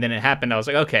then it happened. I was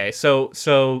like, okay, so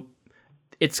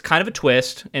it's kind of a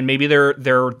twist, and maybe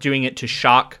they're doing it to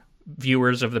shock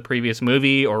viewers of the previous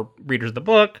movie or readers of the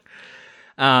book.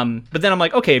 But then I'm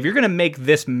like, okay, if you're going to make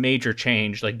this major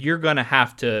change, like you're going to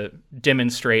have to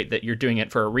demonstrate that you're doing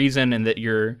it for a reason and that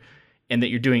you're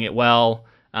doing it well.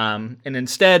 And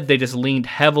instead, they just leaned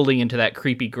heavily into that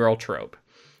creepy girl trope.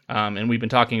 And we've been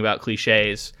talking about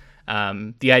cliches.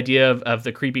 The idea of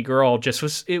the creepy girl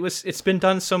it's been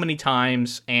done so many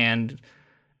times, and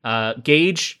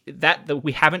Gage, that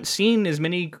we haven't seen as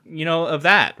many, of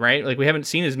that, right? Like, we haven't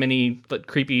seen as many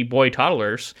creepy boy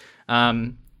toddlers.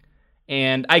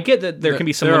 And I get that there can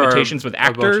be some limitations with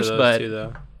actors, but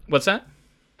too, what's that?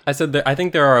 I said that I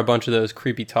think there are a bunch of those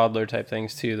creepy toddler type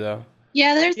things too, though.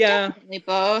 Yeah, there's definitely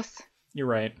both. You're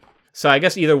right. So I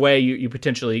guess either way, you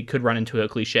potentially could run into a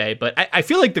cliche, but I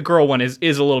feel like the girl one is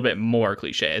a little bit more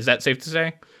cliche. Is that safe to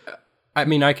say? I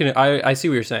mean, I see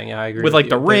what you're saying. Yeah, I agree. With like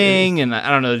The Ring, and I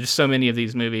don't know, just so many of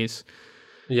these movies.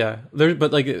 Yeah,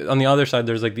 but like on the other side,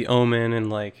 there's like The Omen, and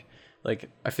like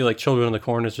I feel like Children of the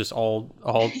Corn is just all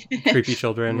creepy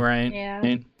children. Right.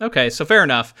 Yeah. Okay, so fair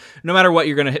enough. No matter what,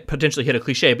 you're going to potentially hit a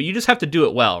cliche, but you just have to do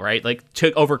it well, right? Like,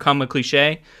 to overcome a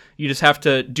cliche, you just have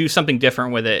to do something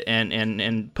different with it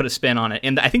and put a spin on it.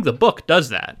 And I think the book does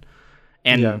that,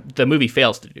 and the movie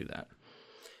fails to do that.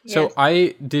 So Yes.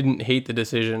 I didn't hate the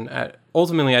decision.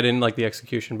 Ultimately, I didn't like the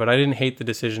execution, but I didn't hate the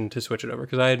decision to switch it over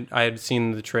because I had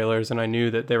seen the trailers and I knew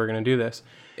that they were going to do this.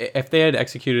 If they had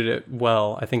executed it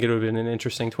well, I think it would have been an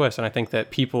interesting twist, and I think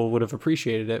that people would have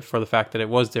appreciated it for the fact that it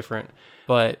was different.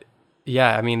 But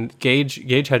yeah, I mean,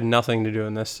 Gage had nothing to do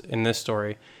in this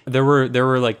story. There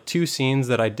were like two scenes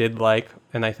that I did like,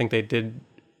 and I think they did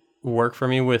work for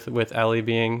me with Ellie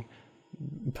being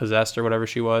possessed or whatever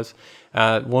she was.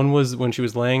 One was when she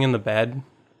was laying in the bed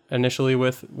initially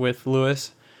with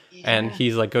Lewis, and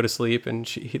he's like, go to sleep, and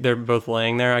they're both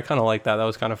laying there. I kind of like that. That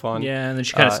was kind of fun. Yeah, and then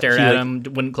she kind of stared at him,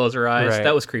 wouldn't close her eyes. Right.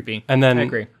 That was creepy. And then I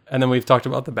agree. And then we've talked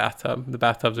about the bathtub. The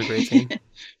bathtub's a great scene.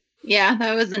 Yeah,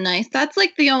 that was nice. That's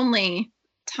like the only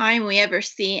time we ever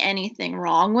see anything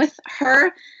wrong with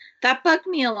her. That bugged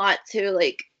me a lot too.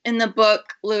 Like, in the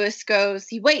book, Lewis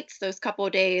he waits those couple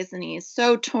of days, and he's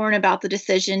so torn about the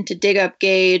decision to dig up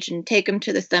Gage and take him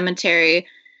to the cemetery.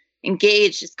 And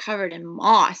Gage is covered in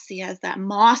moss. He has that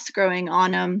moss growing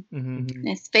on him. Mm-hmm. And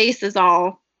his face is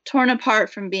all torn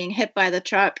apart from being hit by the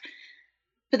truck.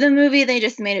 But the movie, they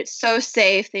just made it so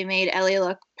safe. They made Ellie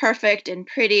look perfect and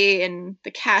pretty in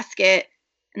the casket.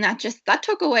 And that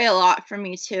took away a lot from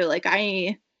me too. Like,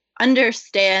 I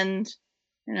understand,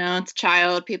 it's a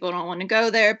child. People don't want to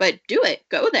go there, but do it.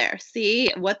 Go there.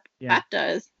 See what that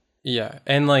does. Yeah.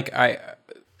 And like,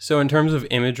 so in terms of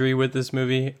imagery with this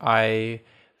movie, I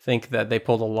think that they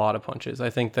pulled a lot of punches. I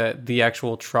think that the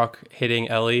actual truck hitting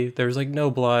Ellie, there was like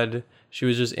no blood. She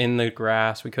was just in the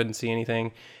grass. We couldn't see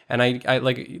anything. And I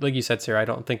like you said, Sarah, I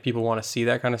don't think people want to see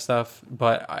that kind of stuff.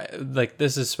 But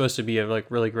this is supposed to be a like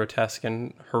really grotesque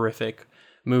and horrific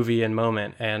movie and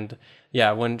moment. And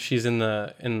yeah, when she's in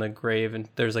the grave and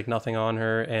there's like nothing on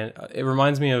her, and it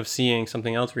reminds me of seeing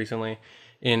something else recently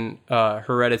in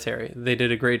Hereditary. They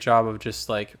did a great job of just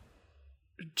like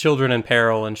children in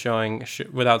peril and showing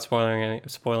without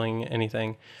spoiling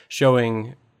anything,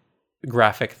 showing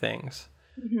graphic things.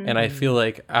 Mm-hmm. And I feel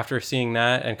like after seeing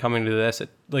that and coming to this, it,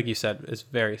 like you said, is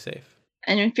very safe.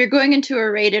 And if you're going into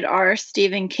a rated R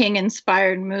Stephen King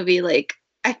inspired movie, like,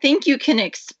 I think you can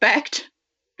expect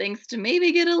things to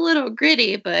maybe get a little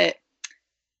gritty, but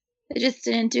they just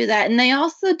didn't do that. And they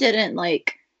also didn't,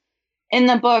 like, in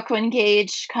the book, when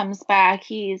Gage comes back,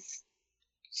 he's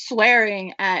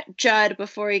swearing at Judd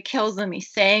before he kills him.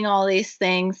 He's saying all these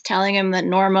things, telling him that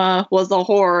Norma was a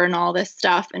whore and all this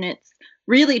stuff. And it's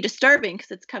really disturbing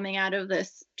because it's coming out of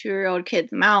this 2-year-old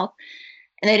kid's mouth.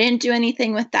 And they didn't do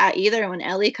anything with that either. When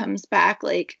Ellie comes back,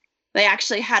 like, they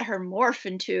actually had her morph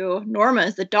into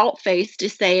Norma's adult face to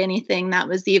say anything that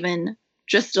was even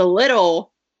just a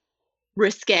little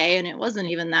risque, and it wasn't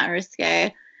even that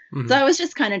risque. Mm-hmm. So that was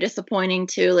just kind of disappointing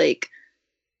too, like,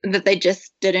 that they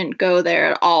just didn't go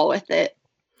there at all with it.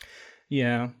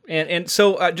 Yeah, and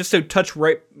so just to touch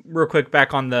real quick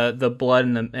back on the blood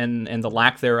and the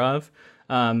lack thereof,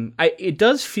 it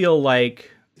does feel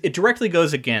like it directly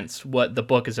goes against what the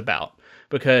book is about,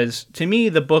 because to me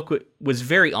the book was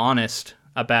very honest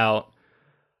about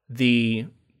the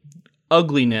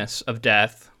ugliness of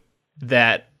death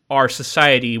that our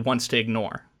society wants to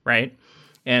ignore, right?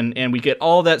 And we get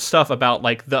all that stuff about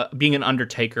like the being an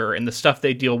undertaker and the stuff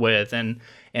they deal with and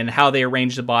how they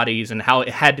arrange the bodies and how it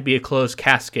had to be a closed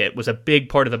casket was a big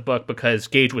part of the book because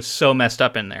Gage was so messed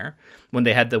up in there when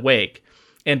they had the wake.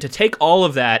 And to take all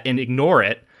of that and ignore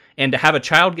it, and to have a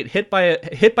child get hit by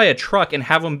a truck and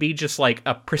have them be just like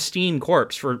a pristine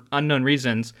corpse for unknown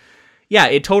reasons, yeah,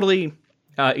 it totally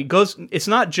it goes. It's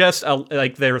not just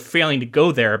like they're failing to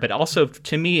go there, but also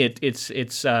to me,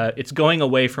 it's going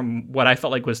away from what I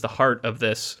felt like was the heart of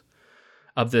this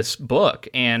book.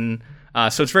 And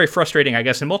So it's very frustrating, I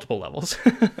guess, in multiple levels.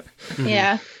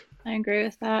 Yeah, I agree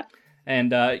with that.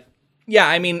 And yeah,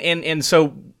 I mean, and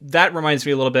so that reminds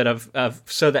me a little bit of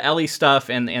so the Ellie stuff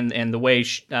and the way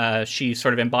she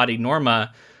sort of embodied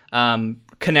Norma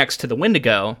connects to the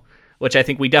Wendigo, which I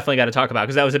think we definitely got to talk about,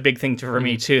 because that was a big thing for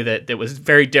me too, that was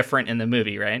very different in the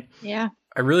movie, right? Yeah.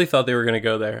 I really thought they were going to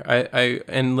go there.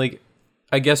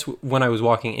 I guess when I was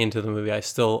walking into the movie, I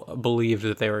still believed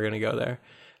that they were going to go there,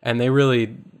 and they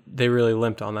really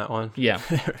limped on that one. Yeah,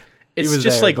 it's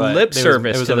just like lip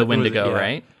service to the Wendigo,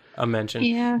 right? A mention.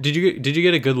 Yeah. Did you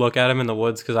get a good look at him in the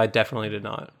woods? Because I definitely did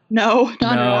not. No,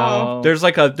 not at all. There's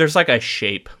like a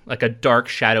shape, like a dark,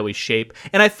 shadowy shape,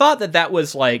 and I thought that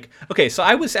was like, okay. So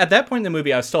I was at that point in the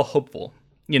movie, I was still hopeful.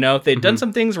 You know, they'd done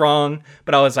some things wrong,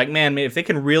 but I was like, man, if they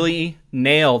can really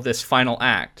nail this final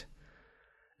act,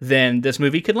 then this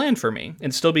movie could land for me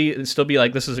and still be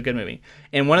like, this is a good movie.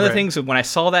 And one of the things, when I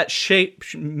saw that shape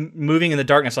moving in the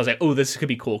darkness, I was like, oh, this could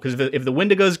be cool, because if the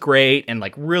Wendigo's great and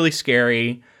like really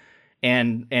scary.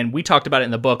 And we talked about it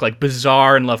in the book, like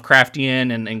bizarre and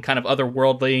Lovecraftian and kind of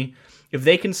otherworldly. If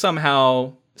they can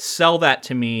somehow sell that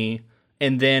to me,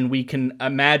 and then we can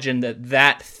imagine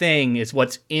that thing is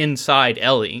what's inside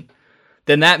Ellie,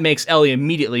 then that makes Ellie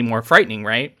immediately more frightening,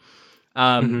 right?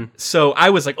 So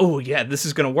I was like, oh yeah, this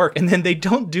is going to work. And then they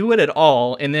don't do it at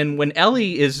all. And then when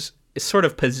Ellie is sort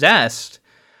of possessed,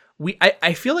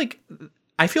 I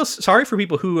feel sorry for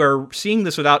people who are seeing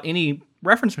this without any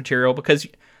reference material, because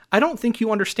I don't think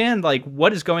you understand like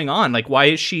what is going on. Like, why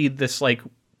is she this like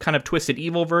kind of twisted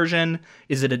evil version?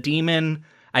 Is it a demon?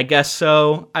 I guess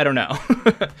so. I don't know.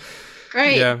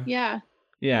 Right. Yeah.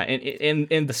 Yeah.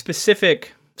 And the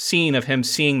specific scene of him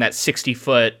seeing that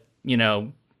 60-foot,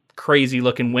 crazy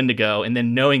looking Wendigo, and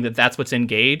then knowing that that's what's in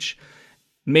Gage,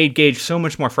 made Gage so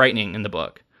much more frightening in the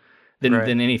book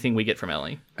than anything we get from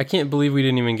Ellie. I can't believe we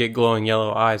didn't even get glowing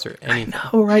yellow eyes or anything.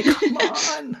 I know, right? Come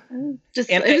on.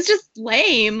 It was just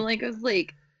lame. Like, it was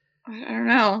like, I don't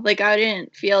know. Like, I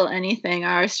didn't feel anything.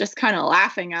 I was just kind of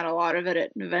laughing at a lot of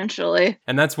it eventually.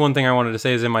 And that's one thing I wanted to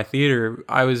say is in my theater,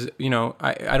 I was,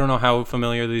 I don't know how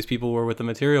familiar these people were with the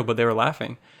material, but they were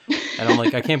laughing. And I'm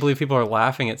like, I can't believe people are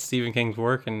laughing at Stephen King's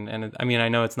work. And I mean, I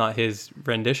know it's not his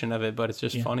rendition of it, but it's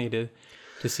just funny to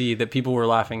see that people were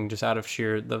laughing just out of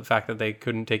sheer the fact that they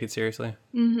couldn't take it seriously.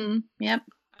 Mm-hmm. Yep.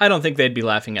 I don't think they'd be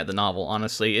laughing at the novel,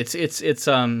 honestly. It's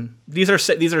these are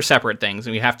separate things,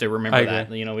 and we have to remember that.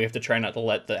 We have to try not to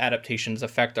let the adaptations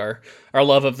affect our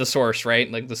love of the source,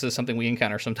 right? Like, this is something we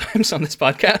encounter sometimes on this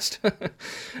podcast.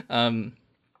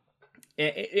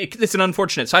 It's an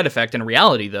unfortunate side effect in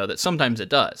reality, though, that sometimes it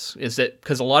does. Is that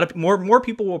because a lot of more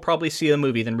people will probably see a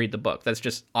movie than read the book. That's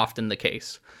just often the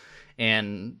case.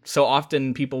 And so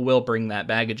often people will bring that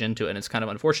baggage into it, and it's kind of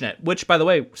unfortunate. Which, by the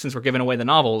way, since we're giving away the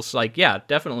novels, like, yeah,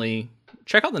 definitely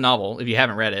check out the novel if you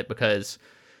haven't read it, because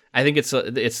I think it's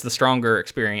the stronger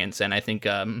experience. And I think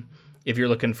if you're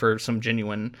looking for some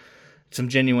genuine,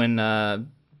 I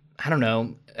don't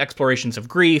know, explorations of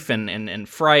grief and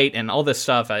fright and all this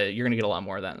stuff, you're going to get a lot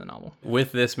more of that in the novel.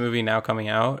 With this movie now coming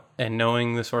out and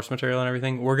knowing the source material and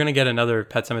everything, we're going to get another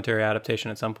Pet Sematary adaptation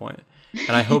at some point.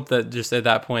 And I hope that just at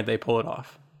that point they pull it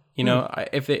off.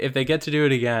 If they get to do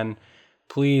it again,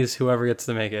 please, whoever gets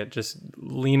to make it, just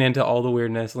lean into all the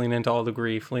weirdness, lean into all the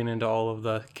grief, lean into all of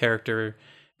the character.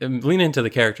 Lean into the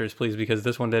characters, please, because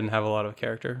this one didn't have a lot of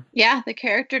character. Yeah, the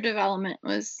character development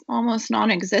was almost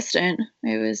non-existent.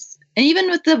 It was, and even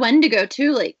with the Wendigo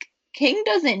too, like, King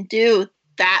doesn't do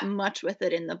that much with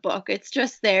it in the book. It's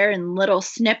just there in little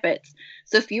snippets.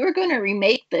 So if you were going to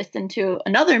remake this into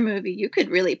another movie, you could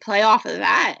really play off of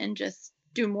that and just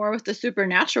do more with the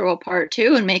supernatural part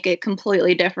too and make it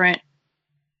completely different.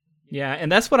 Yeah,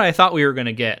 and that's what I thought we were going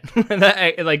to get.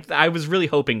 I was really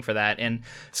hoping for that. And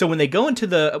so when they go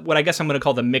into what I guess I'm going to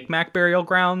call the Micmac burial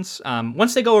grounds,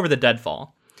 once they go over the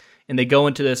Deadfall and they go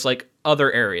into this like other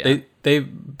area. They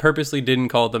purposely didn't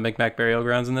call it the Micmac burial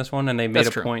grounds in this one, and they made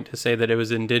a point to say that it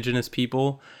was indigenous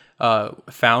people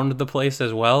found the place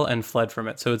as well and fled from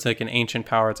it. So it's like an ancient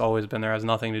power. It's always been there. It has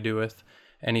nothing to do with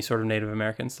any sort of Native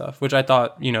American stuff, which I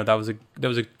thought, that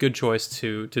was a good choice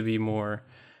to be more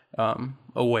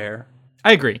aware.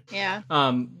 I agree. Yeah.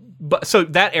 But so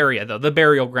that area though, the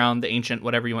burial ground, the ancient,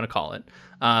 whatever you want to call it,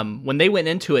 when they went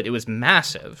into it, it was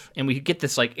massive, and we could get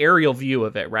this like aerial view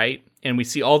of it, right? And we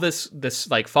see all this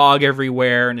like fog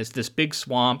everywhere, and it's this big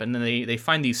swamp, and then they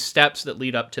find these steps that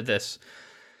lead up to this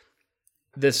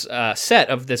set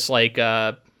of this like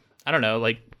I don't know,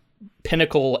 like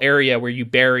pinnacle area where you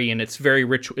bury, and it's very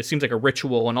ritual. It seems like a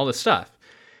ritual and all this stuff.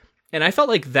 And I felt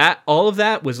like that all of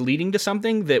that was leading to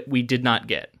something that we did not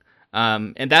get.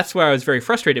 And that's where I was very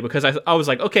frustrated, because I was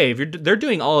like, okay, if they're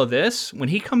doing all of this, when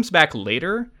he comes back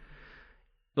later,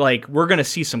 like, we're going to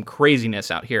see some craziness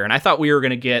out here. And I thought we were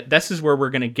going to get, this is where we're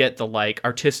going to get the, like,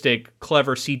 artistic,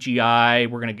 clever CGI.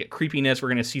 We're going to get creepiness. We're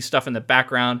going to see stuff in the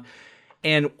background.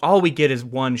 And all we get is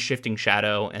one shifting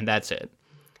shadow, and that's it.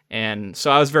 And so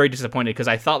I was very disappointed, because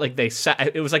I thought like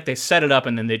it was like they set it up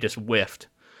and then they just whiffed.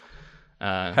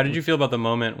 How did you feel about the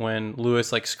moment when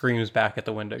Lewis like screams back at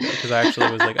the window? Because I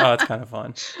actually was like, oh, it's kind of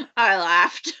fun. I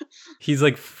laughed. He's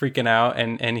like freaking out,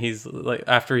 and he's like,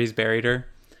 after he's buried her,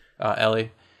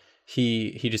 Ellie,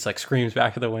 he just like screams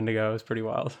back at the window. It was pretty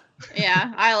wild.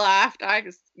 Yeah, I laughed. I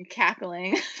was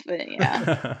cackling, but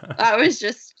yeah, that was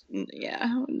just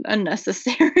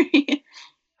unnecessary.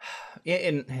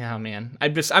 Yeah, man,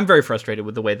 I'm very frustrated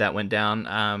with the way that went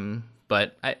down.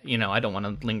 But I don't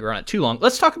want to linger on it too long.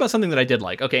 Let's talk about something that I did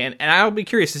like. Okay, and I'll be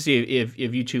curious to see if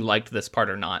you two liked this part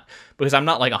or not, because I'm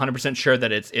not like 100% sure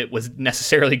that it was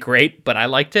necessarily great, but I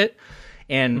liked it,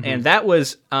 and that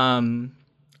was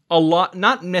a lot,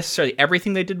 not necessarily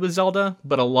everything they did with Zelda,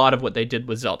 but a lot of what they did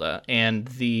with Zelda, and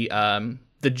the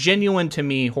genuine, to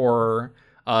me, horror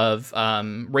of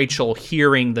Rachel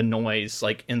hearing the noise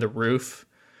like in the roof.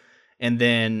 And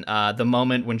then the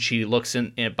moment when she looks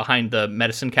in behind the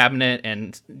medicine cabinet,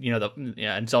 and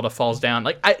and Zelda falls down,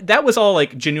 like that was all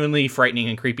like genuinely frightening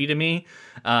and creepy to me.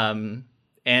 And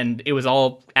it was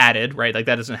all added, right? Like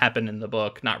that doesn't happen in the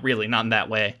book, not really, not in that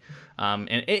way. And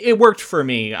it worked for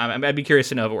me. I'd be curious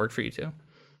to know if it worked for you too.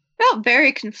 Felt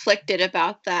very conflicted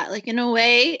about that. Like in a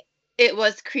way, it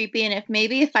was creepy, and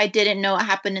if I didn't know what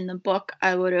happened in the book,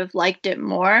 I would have liked it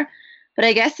more. But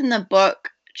I guess in the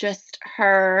book, just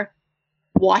her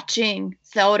watching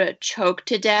Zelda choke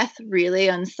to death really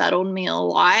unsettled me a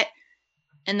lot.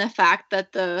 And the fact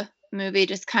that the movie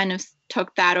just kind of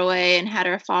took that away and had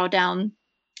her fall down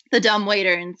the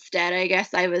dumbwaiter instead, I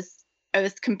guess I was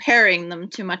comparing them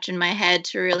too much in my head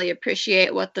to really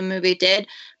appreciate what the movie did.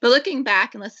 But looking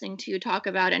back and listening to you talk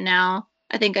about it now,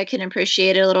 I think I can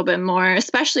appreciate it a little bit more,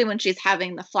 especially when she's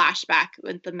having the flashback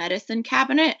with the medicine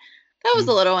cabinet. That was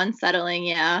a little unsettling,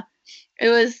 yeah. It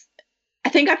was, I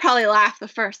think I probably laughed the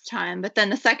first time, but then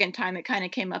the second time it kind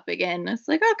of came up again. It's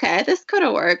like, okay, this could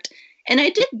have worked. And I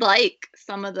did like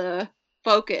some of the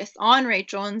focus on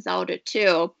Rachel and Zelda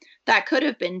too. That could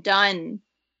have been done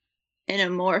in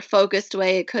a more focused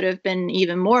way. It could have been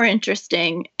even more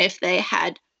interesting if they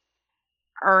had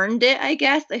earned it, I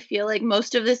guess. I feel like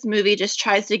most of this movie just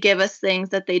tries to give us things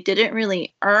that they didn't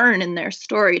really earn in their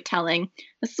storytelling.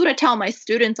 That's what I tell my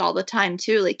students all the time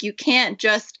too. Like, you can't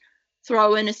just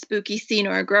throw in a spooky scene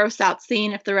or a gross out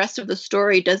scene if the rest of the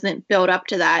story doesn't build up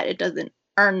to that. It doesn't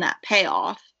earn that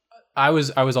payoff. I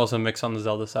was also mixed on the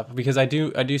Zelda stuff, because I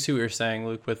do see what you're saying,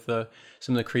 Luke, with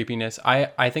some of the creepiness.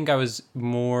 I think I was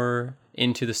more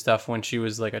into the stuff when she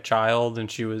was like a child, and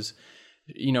she was,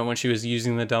 when she was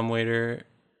using the dumbwaiter.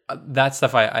 That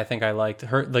stuff I think I liked.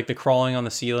 Her, like, the crawling on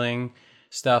the ceiling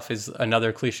stuff is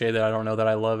another cliche that I don't know that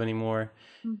I love anymore.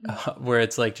 Where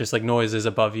it's like just like noises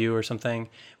above you or something,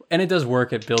 and it does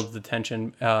work. It builds the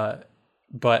tension,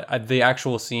 but the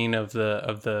actual scene of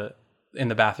the in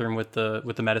the bathroom with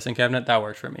the medicine cabinet, that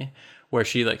worked for me, where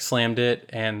she like slammed it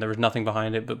and there was nothing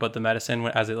behind it but the medicine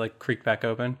as it like creaked back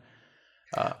open.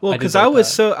 Well, because I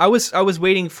was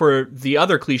waiting for the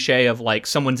other cliche of like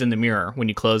someone's in the mirror when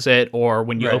you close it, or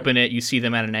when you open it, you see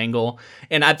them at an angle,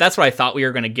 and that's what I thought we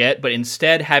were going to get. But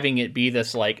instead, having it be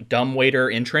this like dumbwaiter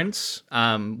entrance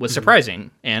was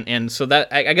surprising, and so that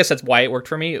I guess that's why it worked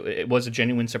for me. It was a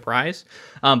genuine surprise.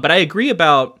 But I agree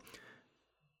about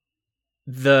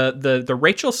the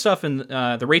Rachel stuff, and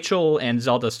the Rachel and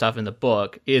Zelda stuff in the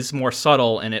book is more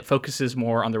subtle, and it focuses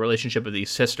more on the relationship of these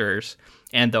sisters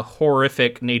and the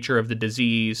horrific nature of the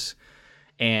disease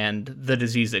and the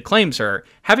disease that claims her.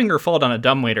 Having her fall down a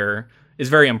dumbwaiter is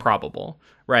very improbable,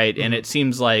 right? And it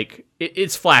seems like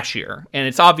it's flashier, and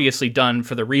it's obviously done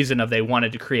for the reason of they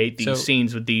wanted to create these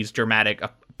scenes with these dramatic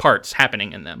parts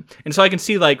happening in them. And so I can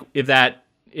see like if that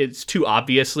it's too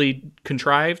obviously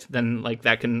contrived, then like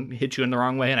that can hit you in the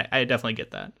wrong way, and I definitely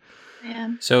get that.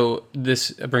 Yeah. So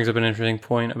this brings up an interesting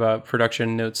point about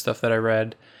production note stuff that I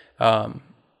read.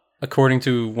 According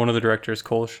to one of the directors,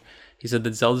 Kolsch, he said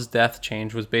that Zelda's death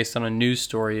change was based on a news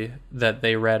story that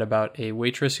they read about a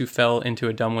waitress who fell into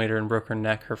a dumbwaiter and broke her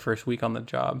neck her first week on the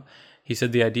job. He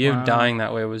said the idea of dying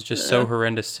that way was just so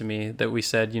horrendous to me that we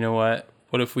said, you know what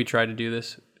if we try to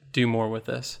do more with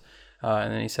this?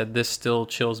 And then he said, this still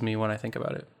chills me when I think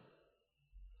about it.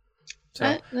 So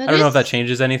I don't know if that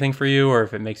changes anything for you or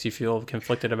if it makes you feel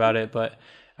conflicted about it, but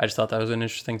I just thought that was an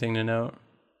interesting thing to note.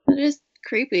 It is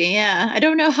creepy, yeah. I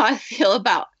don't know how I feel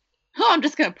about oh, I'm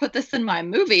just going to put this in my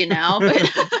movie now.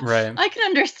 But Right. I can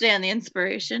understand the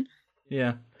inspiration.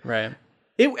 Yeah. Right.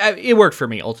 It worked for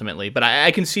me ultimately, but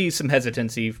I can see some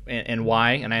hesitancy and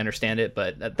why, and I understand it.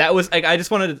 But that was like, I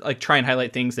just wanted to like try and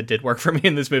highlight things that did work for me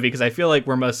in this movie, because I feel like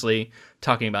we're mostly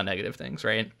talking about negative things,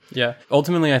 right? Yeah.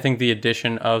 Ultimately, I think the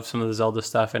addition of some of the Zelda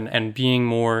stuff and being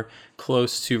more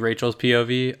close to Rachel's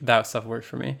POV, that stuff worked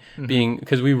for me. Being,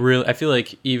 because I feel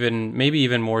like maybe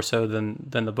even more so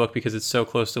than the book, because it's so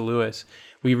close to Lewis,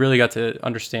 we really got to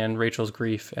understand Rachel's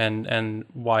grief and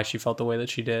why she felt the way that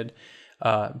she did.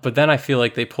 But then I feel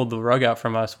like they pulled the rug out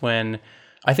from us when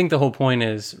I think the whole point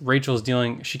is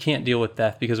she can't deal with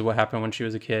death because of what happened when she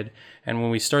was a kid. And when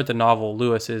we start the novel,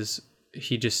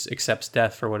 he just accepts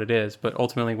death for what it is. But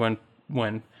ultimately,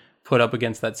 when put up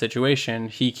against that situation,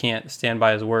 he can't stand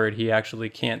by his word. He actually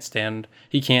can't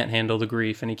handle the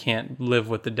grief, and he can't live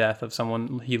with the death of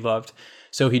someone he loved.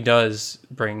 So he does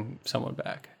bring someone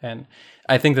back. And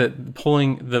I think that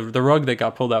pulling the rug that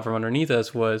got pulled out from underneath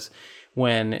us was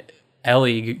when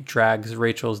Ellie drags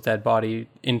Rachel's dead body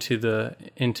into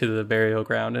the burial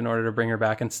ground in order to bring her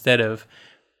back, instead of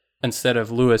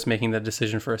Lewis making the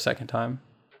decision for a second time.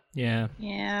 Yeah.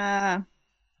 Yeah.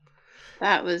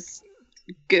 That was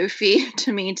goofy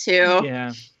to me too.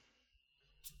 Yeah.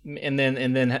 And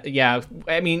then yeah,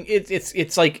 I mean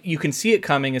it's like you can see it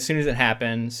coming as soon as it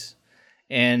happens,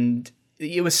 and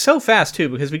it was so fast too,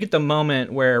 because we get the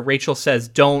moment where Rachel says,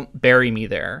 "Don't bury me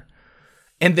there."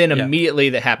 And then immediately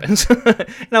that happens.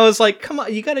 And I was like, come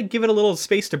on, you got to give it a little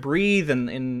space to breathe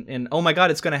and oh my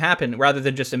God, it's going to happen, rather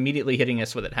than just immediately hitting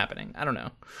us with it happening. I don't know.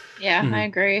 Yeah, I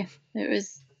agree. It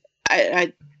was,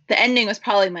 the ending was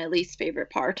probably my least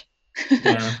favorite part.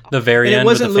 Yeah. The very and end. It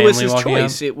wasn't with the family Lewis's walking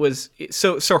choice. out. It was,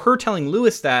 so her telling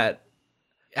Lewis that,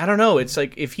 I don't know. It's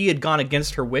like if he had gone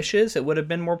against her wishes, it would have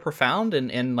been more profound,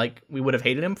 and like we would have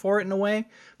hated him for it in a way.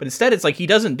 But instead, it's like he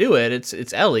doesn't do it.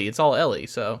 It's Ellie. It's all Ellie.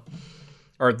 So.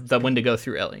 Or the Wendigo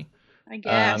through Ellie. I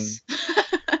guess.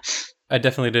 I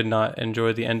definitely did not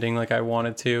enjoy the ending like I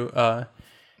wanted to.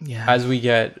 Yeah. As we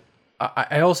get,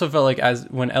 I also felt like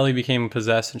when Ellie became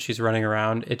possessed and she's running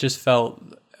around, it just felt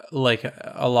like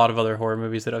a lot of other horror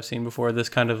movies that I've seen before. This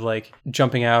kind of like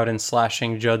jumping out and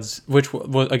slashing Judd's, which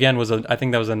again I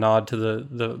think that was a nod to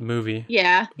the movie.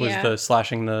 Yeah. The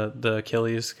slashing the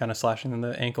Achilles, kind of slashing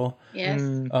the ankle. Yes.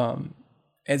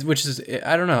 Which is,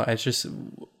 I don't know. It's just,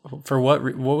 for what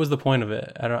was the point of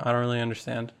it? I don't really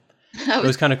understand. It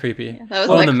was kind of creepy. Yeah,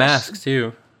 and the mask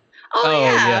too. Oh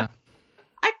yeah.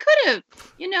 I could have,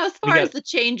 as far as the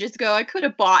changes go, I could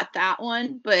have bought that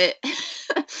one, but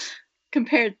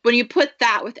compared when you put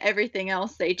that with everything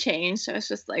else they changed, I was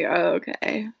just like, oh,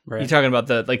 okay. Right. You're talking about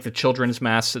the children's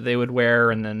masks that they would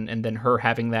wear, and then her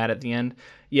having that at the end.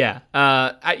 Yeah.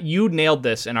 You nailed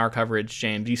this in our coverage,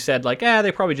 James. You said like,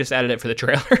 they probably just added it for the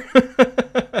trailer.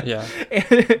 Yeah.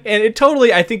 And it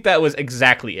totally, I think that was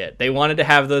exactly it. They wanted to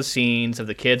have those scenes of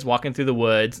the kids walking through the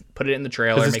woods, put it in the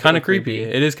trailer. Because it's kind of creepy.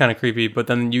 It is kind of creepy, but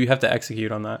then you have to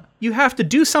execute on that. You have to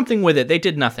do something with it. They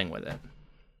did nothing with it.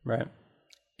 Right.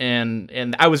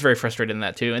 And I was very frustrated in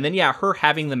that too. And then her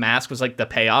having the mask was like the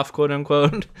payoff, quote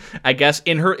unquote. I guess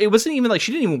it wasn't even like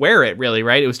she didn't even wear it really,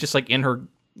 right? It was just like in her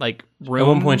like room. At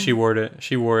one point she wore it.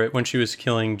 She wore it when she was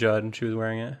killing Judd, and she was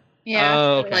wearing it. Yeah.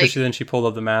 Oh, okay. Then she pulled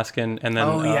up the mask and then.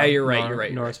 Oh yeah, you're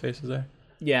right. Nora's face is there.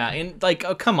 Yeah, and like,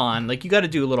 oh come on, like you got to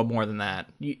do a little more than that.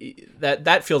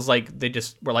 That feels like they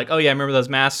just were like, oh yeah, remember those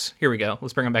masks? Here we go.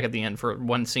 Let's bring them back at the end for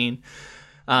one scene,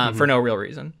 for no real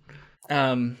reason.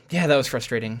 Yeah, that was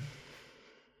frustrating.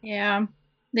 Yeah,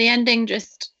 the ending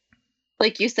just,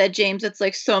 like you said, James, it's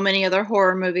like so many other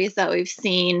horror movies that we've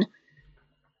seen.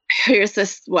 Here's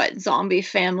this zombie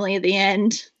family at the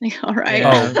end. Like, all right.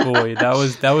 Oh boy, that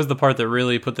was the part that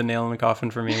really put the nail in the coffin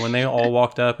for me when they all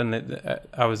walked up, and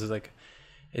I was just like,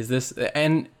 is this?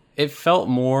 And it felt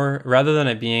more, rather than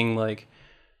it being like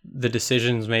the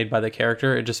decisions made by the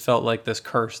character, it just felt like this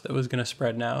curse that was going to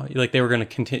spread now. Like they were going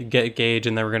to get Gage,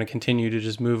 and they were going to continue to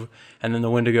just move, and then the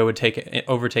Wendigo would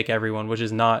overtake everyone, which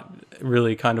is not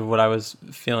really kind of what I was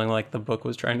feeling like the book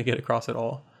was trying to get across at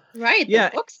all. Right.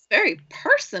 The book's very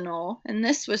personal, and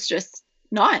this was just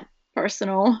not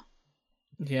personal.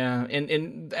 Yeah,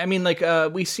 and I mean, like,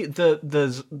 we see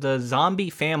the zombie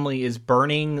family is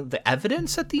burning the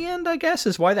evidence at the end, I guess,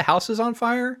 is why the house is on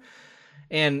fire.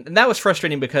 And that was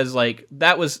frustrating because, like,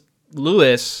 that was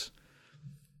Lewis,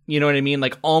 you know what I mean?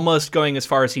 Like, almost going as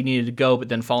far as he needed to go, but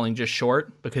then falling just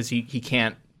short because he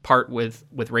can't part with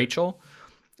Rachel.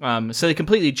 So they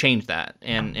completely changed that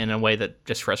in a way that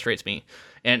just frustrates me.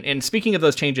 And speaking of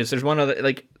those changes, there's one other,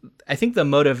 like, I think the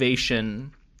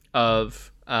motivation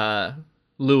of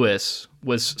Lewis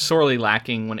was sorely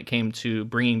lacking when it came to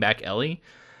bringing back Ellie.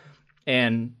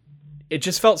 And it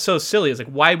just felt so silly. It's like,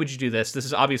 why would you do this? This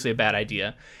is obviously a bad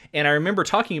idea. And I remember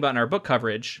talking about in our book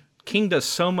coverage, King does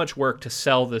so much work to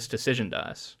sell this decision to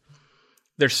us.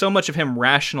 There's so much of him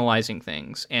rationalizing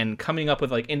things and coming up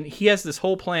with and he has this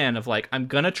whole plan of I'm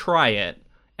going to try it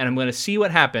and I'm going to see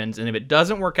what happens. And if it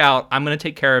doesn't work out, I'm going to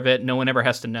take care of it. No one ever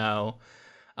has to know.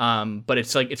 But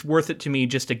it's worth it to me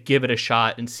just to give it a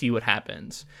shot and see what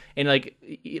happens. And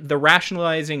the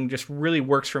rationalizing just really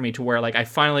works for me to where I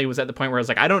finally was at the point where I was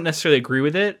I don't necessarily agree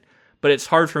with it, but it's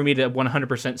hard for me to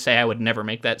 100% say I would never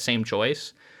make that same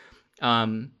choice.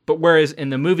 But whereas in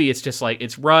the movie, it's just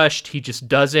it's rushed. He just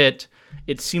does it.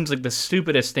 It seems like the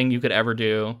stupidest thing you could ever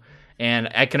do. And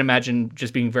I can imagine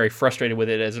just being very frustrated with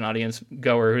it as an audience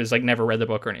goer who's never read the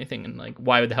book or anything. And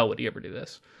why the hell would he ever do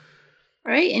this?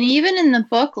 Right. And even in the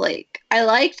book, I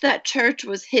liked that church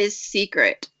was his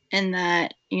secret and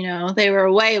that, they were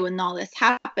away when all this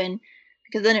happened,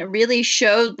 because then it really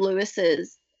showed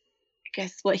Lewis's, I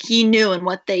guess, what he knew and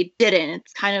what they didn't.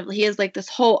 It's kind of, he has this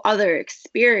whole other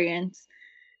experience,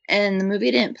 and the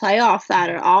movie didn't play off that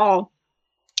at all.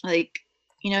 He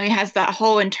has that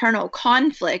whole internal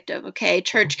conflict of, okay,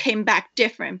 church came back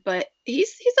different, but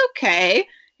he's okay.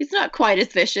 He's not quite as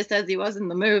vicious as he was in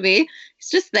the movie. He's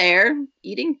just there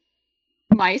eating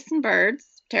mice and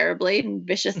birds terribly and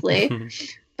viciously.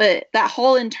 But that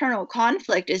whole internal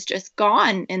conflict is just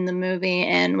gone in the movie.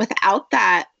 And without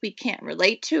that, we can't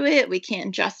relate to it. We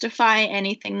can't justify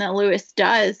anything that Lewis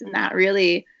does. And that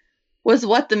really was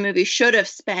what the movie should have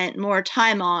spent more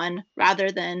time on, rather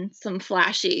than some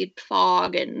flashy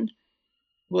fog and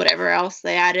whatever else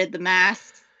they added, the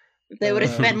masks. They would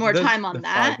have spent more time on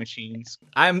that. Fog machines.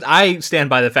 I stand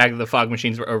by the fact that the fog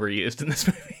machines were overused in this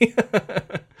movie.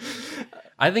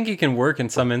 I think it can work in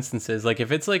some instances.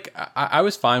 If it's I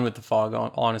was fine with the fog,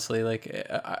 honestly.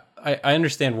 I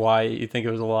understand why you think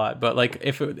it was a lot, but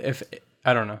if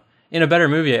I don't know. In a better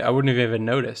movie, I wouldn't have even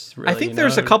noticed. Really, I think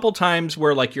there's a couple times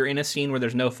where you're in a scene where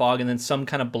there's no fog and then some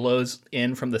kind of blows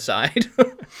in from the side.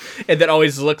 And that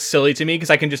always looks silly to me because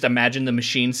I can just imagine the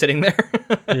machine sitting there.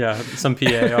 Yeah, some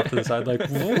PA off to the side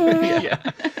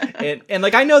yeah. And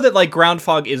I know that ground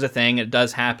fog is a thing, it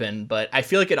does happen, but I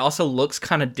feel it also looks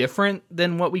kind of different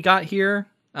than what we got here.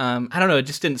 I don't know, it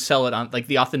just didn't sell it on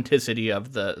the authenticity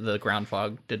of the ground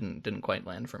fog didn't quite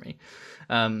land for me.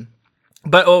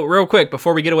 But real quick,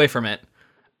 before we get away from it,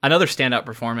 another standout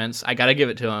performance. I gotta give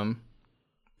it to him.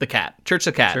 The cat, Church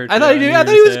the cat. I thought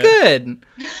he was good.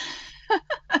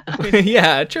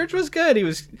 Yeah, Church was good. He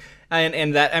was,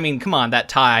 and that. I mean, come on, that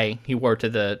tie he wore to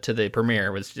the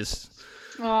premiere was just,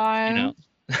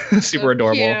 super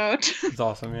adorable. Cute. It's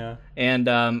awesome, yeah. And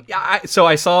I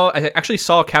actually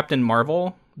saw Captain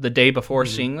Marvel the day before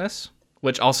seeing this,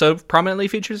 which also prominently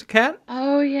features a cat.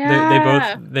 Oh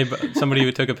yeah. They both somebody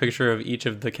who took a picture of each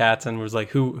of the cats and was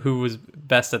who was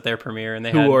best at their premiere, and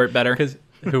who wore it better, because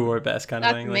who wore it best kind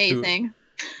That's of thing. Amazing.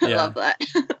 I love that.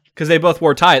 Because they both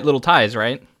wore little ties,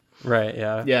 right? Right.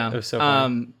 Yeah. Yeah. It was so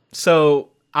fun. So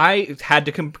I had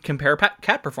to compare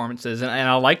cat performances, and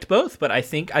I liked both, but I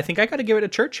think I got to give it a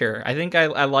Church here. I think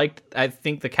I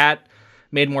think the cat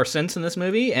made more sense in this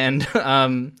movie, and I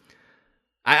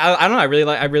don't know.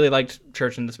 I really liked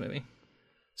Church in this movie.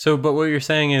 So, but what you're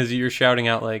saying is you're shouting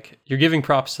out you're giving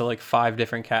props to 5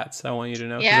 different cats. I want you to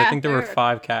know, because I think there were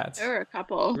 5 cats. There were a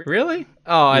couple. Really?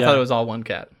 Oh, I thought it was all one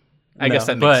cat. I guess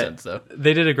that makes sense though.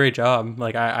 They did a great job.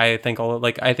 I think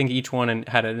I think each one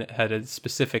had a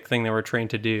specific thing they were trained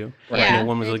to do. Right. Yeah,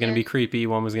 one was going to be creepy.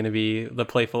 One was going to be the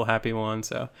playful, happy one.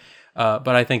 So. But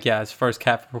I think, as far as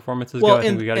cat performances go, I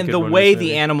think we got a good one. And the way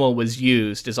the animal was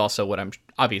used is also what I'm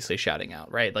obviously shouting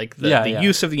out, right? The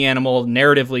use of the animal,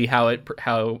 narratively, how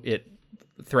it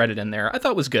threaded in there, I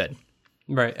thought was good.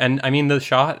 Right, and I mean the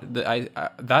shot,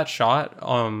 that shot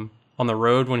on the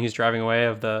road when he's driving away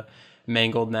of the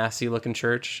mangled, nasty looking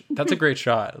church, that's a great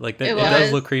shot. It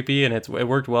does look creepy, and it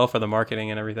worked well for the marketing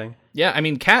and everything. Yeah, I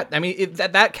mean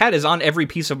that cat is on every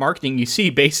piece of marketing you see,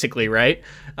 basically, right?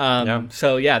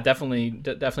 So yeah, definitely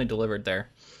delivered there.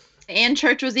 And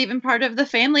Church was even part of the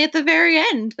family at the very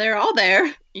end. They're all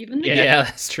there, even the yeah,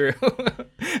 that's true.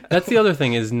 That's the other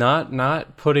thing, is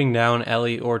not putting down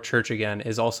Ellie or Church again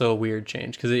is also a weird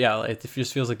change, because it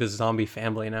just feels like this zombie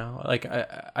family now.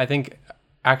 I think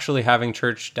actually having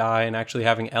Church die and actually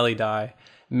having Ellie die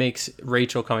makes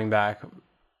Rachel coming back,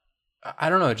 I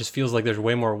don't know, it just feels like there's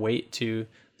way more weight to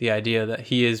the idea that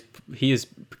he is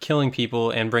killing people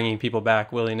and bringing people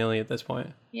back willy-nilly at this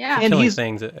point. Yeah. And killing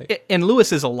things. And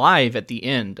Lewis is alive at the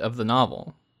end of the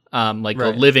novel. A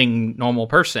living normal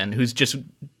person who's just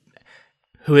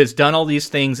who has done all these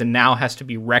things and now has to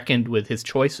be reckoned with his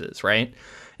choices, right?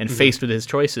 And faced with his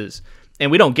choices. And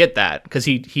we don't get that because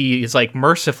he is like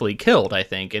mercifully killed, I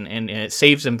think, and it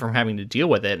saves him from having to deal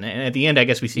with it. And at the end, I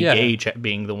guess we see Gage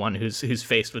being the one who's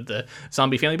faced with the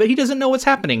zombie family, but he doesn't know what's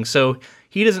happening, so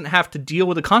he doesn't have to deal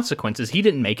with the consequences. He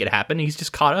didn't make it happen. He's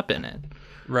just caught up in it.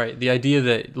 Right. The idea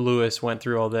that Lewis went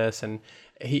through all this and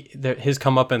his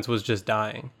comeuppance was just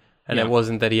dying, and it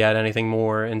wasn't that he had anything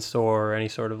more in store or any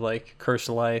sort of like cursed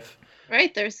life.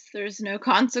 Right, there's no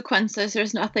consequences.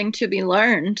 There's nothing to be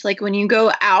learned. Like when you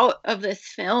go out of this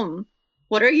film,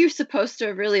 what are you supposed to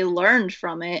have really learned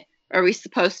from it? Are we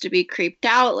supposed to be creeped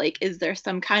out? Like, is there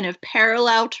some kind of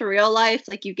parallel to real life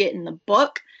like you get in the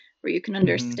book where you can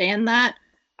understand that?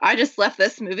 I just left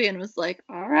this movie and was like,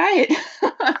 all right,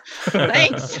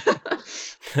 thanks.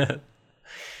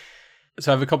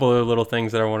 So I have a couple of little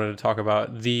things that I wanted to talk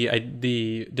about.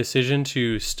 The decision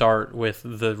to start with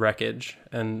the wreckage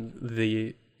and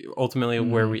the ultimately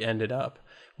where we ended up.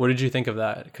 What did you think of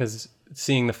that? Because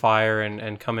seeing the fire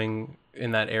and coming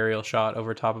in that aerial shot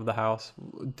over top of the house,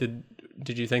 did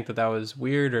you think that was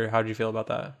weird, or how did you feel about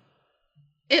that?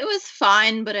 It was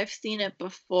fine, but I've seen it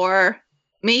before.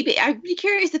 Maybe I'd be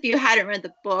curious if you hadn't read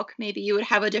the book, maybe you would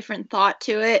have a different thought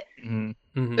to it.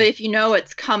 But if you know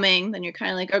it's coming, then you're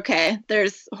kind of like, okay,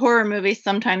 there's horror movies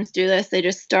sometimes do this. They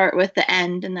just start with the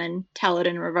end and then tell it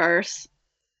in reverse.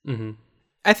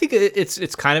 I think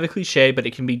it's kind of a cliche, but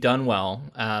it can be done well.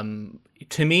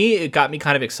 To me, it got me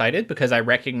kind of excited because I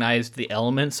recognized the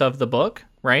elements of the book,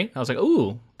 right? I was like,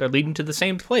 ooh, they're leading to the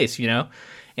same place, you know?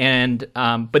 And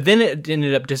but then it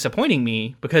ended up disappointing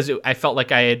me because I felt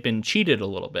like I had been cheated a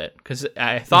little bit because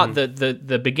I thought that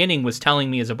the beginning was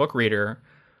telling me as a book reader,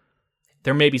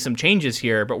 there may be some changes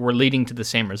here, but we're leading to the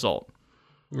same result.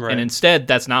 Right. And instead,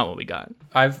 that's not what we got.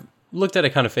 I've looked at it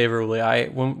kind of favorably.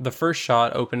 When the first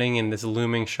shot opening in this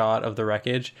looming shot of the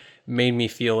wreckage made me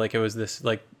feel like it was this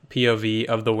like POV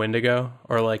of the Wendigo,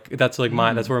 or like that's like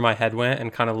that's where my head went,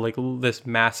 and kind of like this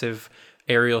massive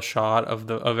aerial shot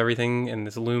of everything and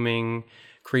this looming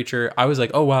creature. I was like,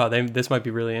 oh wow, this might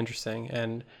be really interesting,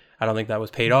 and I don't think that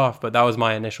was paid off, but that was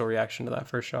my initial reaction to that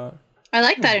first shot. I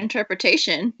like that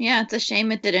interpretation. Yeah, it's a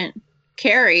shame it didn't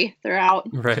carry throughout.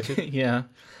 Right. Yeah.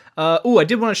 I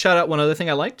did want to shout out one other thing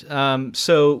I liked.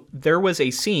 So there was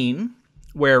a scene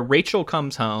where Rachel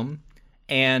comes home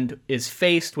and is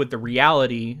faced with the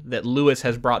reality that Lewis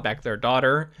has brought back their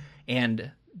daughter,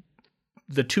 and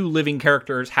the two living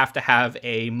characters have to have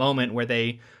a moment where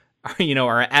they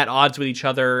are at odds with each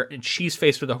other, and she's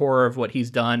faced with the horror of what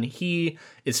he's done. He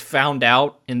is found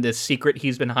out in this secret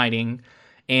he's been hiding,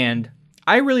 and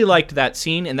I really liked that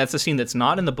scene, and that's a scene that's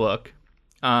not in the book.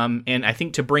 And I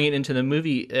think to bring it into the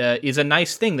movie is a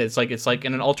nice thing. It's like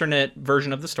in an alternate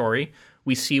version of the story,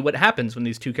 we see what happens when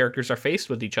these two characters are faced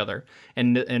with each other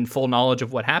and full knowledge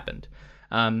of what happened.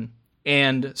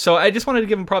 And so I just wanted to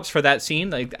give him props for that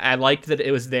scene. Like, I liked that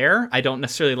it was there. I don't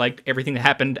necessarily like everything that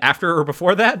happened after or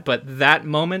before that, but that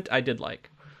moment I did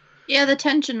like. Yeah, the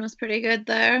tension was pretty good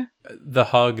there. The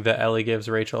hug that Ellie gives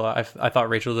Rachel, I thought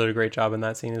Rachel did a great job in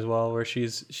that scene as well, where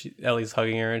Ellie's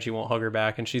hugging her and she won't hug her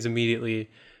back, and she's immediately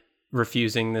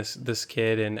refusing this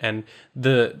kid, and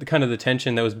the kind of the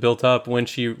tension that was built up when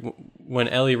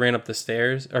Ellie ran up the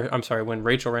stairs, or I'm sorry, when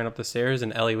Rachel ran up the stairs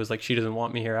and Ellie was like, she doesn't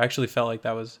want me here. I actually felt like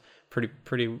that was pretty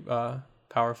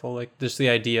powerful. Like, just the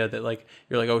idea that like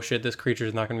you're like, oh shit, this creature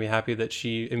is not going to be happy that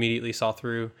she immediately saw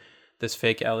through this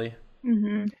fake Ellie.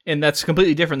 Mm-hmm. And that's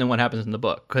completely different than what happens in the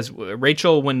book, because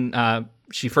Rachel, when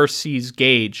she first sees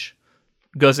Gage,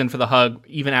 goes in for the hug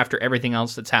even after everything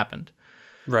else that's happened,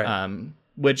 right?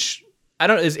 Which I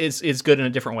don't is good in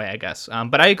a different way, I guess.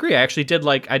 But I agree. I actually did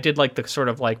like the sort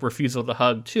of like refusal to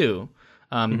hug too.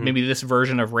 Maybe this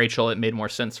version of Rachel it made more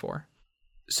sense for.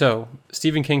 So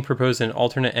Stephen King proposed an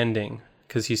alternate ending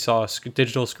because he saw a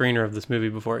digital screener of this movie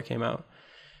before it came out.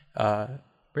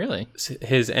 Really?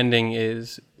 His ending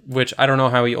is, which I don't know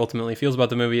how he ultimately feels about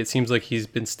the movie. It seems like he's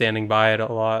been standing by it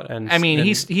a lot, and I mean,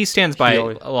 he stands by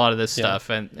a lot of this stuff.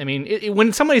 And I mean,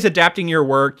 when somebody's adapting your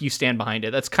work, you stand behind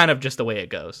it. That's kind of just the way it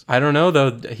goes. I don't know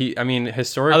though.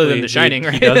 Historically, other than The Shining,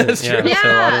 right? He doesn't. Yeah, so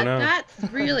I don't know.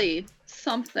 That's really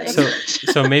something.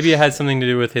 So maybe it had something to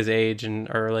do with his age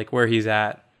or like where he's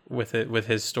at with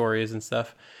his stories and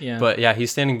stuff. Yeah. But yeah, he's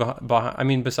standing behind. I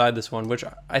mean, beside this one, which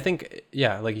I think,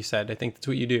 yeah, like you said, I think that's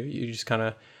what you do. You just kind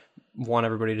of want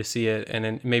everybody to see it, and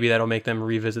then maybe that'll make them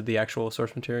revisit the actual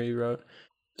source material you wrote.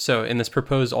 So in this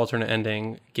proposed alternate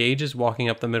ending, Gage is walking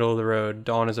up the middle of the road,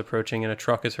 dawn is approaching, and a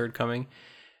truck is heard coming.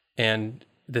 And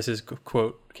this is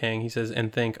quote King. He says,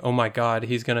 "And think, oh my God,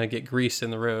 he's gonna get greased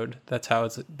in the road. That's how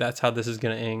this is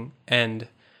gonna end."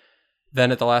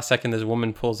 then at the last second, this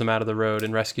woman pulls him out of the road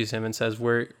and rescues him and says,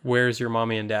 "Where's your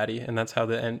mommy and daddy?" And that's how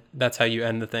that's how you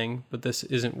end the thing. But this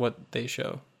isn't what they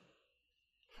show.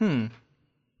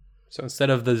 So instead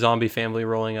of the zombie family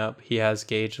rolling up, he has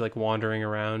Gage like wandering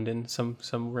around, and some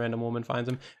random woman finds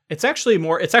him. It's actually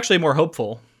more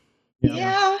hopeful.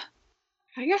 Yeah.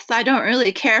 I guess I don't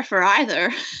really care for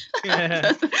either.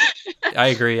 Yeah. I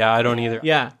agree. Yeah, I don't either.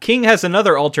 Yeah, King has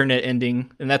another alternate ending,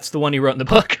 and that's the one he wrote in the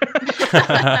book.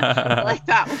 I like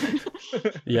that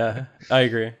one. Yeah, I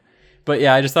agree. But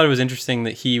yeah, I just thought it was interesting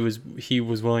that he was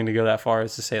willing to go that far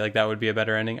as to say like that would be a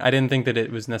better ending. I didn't think that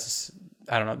it was necessary.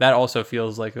 I don't know. That also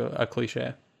feels like a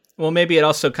cliche. Well, maybe it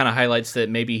also kind of highlights that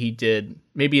maybe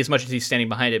as much as he's standing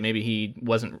behind it, maybe he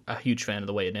wasn't a huge fan of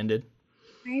the way it ended.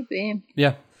 Maybe.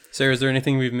 Yeah. Sarah, is there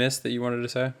anything we've missed that you wanted to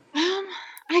say?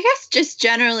 I guess just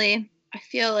generally, I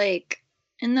feel like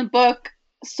in the book,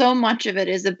 so much of it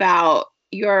is about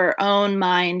your own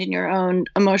mind and your own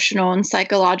emotional and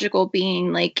psychological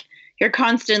being. Like, you're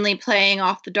constantly playing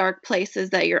off the dark places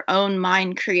that your own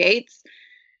mind creates.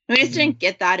 We just didn't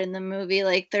get that in the movie.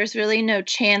 Like, there's really no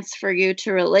chance for you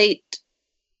to relate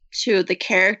to the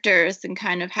characters and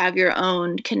kind of have your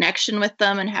own connection with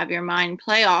them and have your mind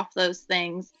play off those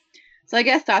things. So I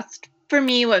guess that's, for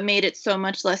me, what made it so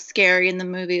much less scary in the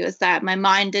movie was that my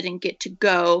mind didn't get to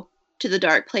go to the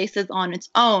dark places on its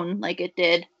own like it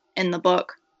did in the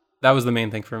book. That was the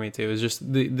main thing for me too. It was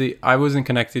just the I wasn't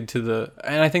connected to the,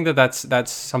 and I think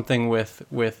that's something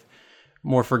with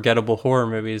more forgettable horror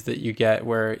movies that you get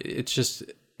where it's just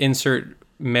insert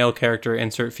male character,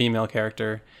 insert female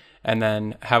character, and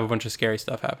then have a bunch of scary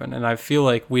stuff happen. And I feel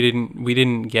like we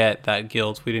didn't get that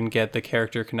guilt. We didn't get the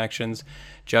character connections.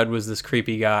 Judd was this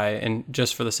creepy guy, and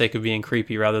just for the sake of being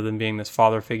creepy rather than being this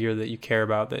father figure that you care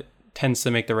about that tends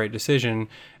to make the right decision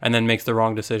and then makes the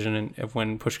wrong decision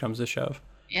when push comes to shove.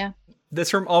 Yeah.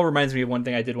 This all reminds me of one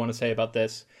thing I did want to say about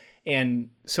this. And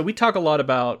so we talk a lot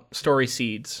about story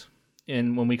seeds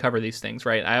when we cover these things,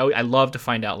 right? I love to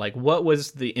find out, like, what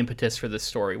was the impetus for this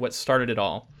story? What started it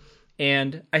all?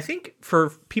 And I think for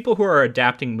people who are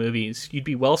adapting movies, you'd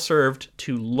be well served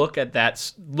to look at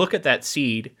that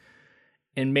seed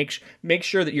and make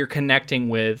sure that you're connecting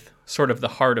with sort of the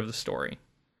heart of the story.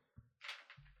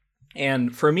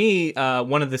 And for me,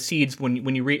 one of the seeds,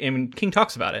 when you read, and King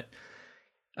talks about it,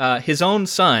 his own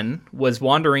son was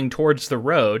wandering towards the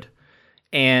road,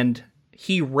 and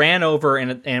he ran over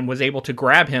and was able to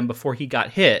grab him before he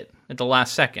got hit at the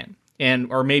last second.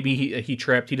 Or maybe he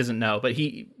tripped, he doesn't know, but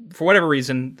for whatever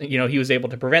reason, he was able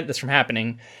to prevent this from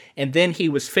happening. And then he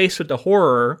was faced with the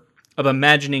horror of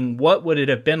imagining what would it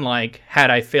have been like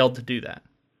had I failed to do that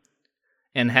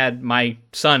and had my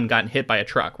son gotten hit by a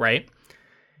truck, right?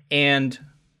 And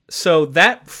so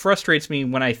that frustrates me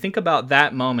when I think about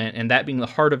that moment and that being the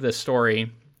heart of this story,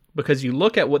 because you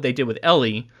look at what they did with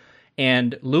Ellie,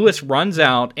 and Lewis runs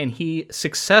out and he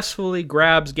successfully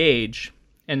grabs Gage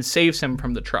and saves him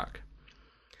from the truck.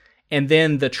 And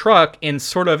then the truck, in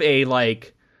sort of a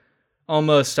like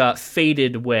almost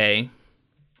faded way,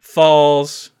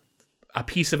 falls, a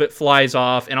piece of it flies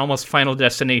off, and almost Final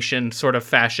Destination sort of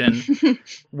fashion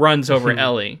runs over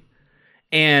Ellie.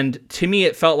 And to me,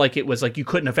 it felt like it was like you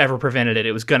couldn't have ever prevented it.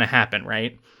 It was going to happen,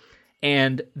 right?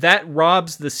 And that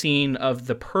robs the scene of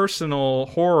the personal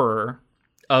horror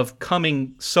of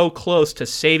coming so close to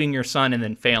saving your son and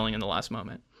then failing in the last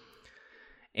moment.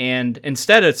 And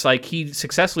instead, it's like he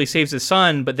successfully saves his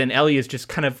son, but then Ellie is just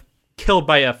kind of killed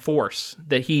by a force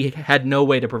that he had no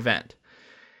way to prevent.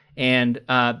 And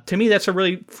to me, that's a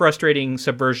really frustrating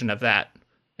subversion of that.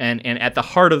 And at the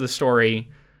heart of the story,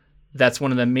 that's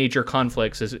one of the major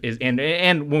conflicts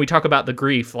and when we talk about the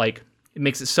grief, like, it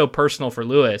makes it so personal for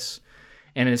Lewis,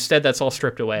 and instead that's all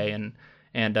stripped away.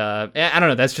 And I don't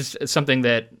know, that's just something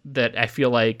that I feel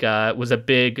like was a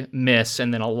big miss,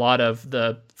 and then a lot of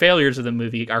the failures of the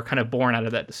movie are kind of born out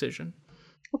of that decision.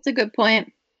 That's a good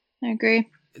point. I agree.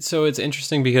 So it's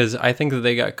interesting because I think that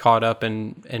they got caught up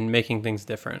in making things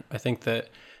different. I think that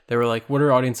they were like, what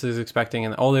are audiences expecting?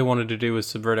 And all they wanted to do was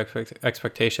subvert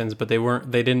expectations, but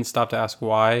they didn't stop to ask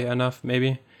why enough,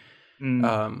 maybe.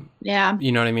 Yeah.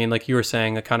 You know what I mean? Like you were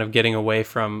saying, a kind of getting away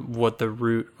from what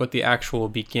the actual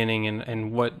beginning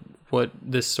and what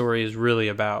this story is really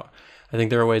about. I think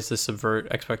there are ways to subvert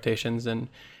expectations. And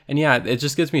yeah, it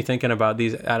just gets me thinking about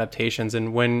these adaptations.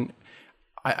 And when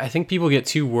I think people get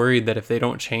too worried that if they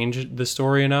don't change the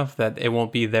story enough, that it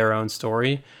won't be their own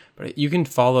story. But you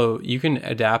can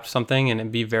adapt something and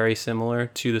it be very similar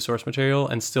to the source material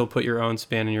and still put your own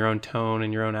spin and your own tone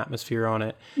and your own atmosphere on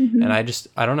it. Mm-hmm. And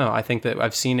I don't know. I think that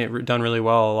I've seen it done really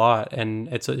well a lot. And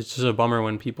it's just a bummer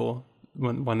when people,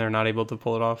 when they're not able to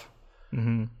pull it off.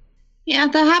 Mm-hmm. Yeah,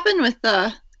 that happened with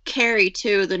the Carrie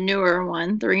too, the newer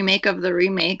one, the remake of the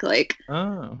remake. Like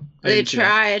Oh, I they didn't see that.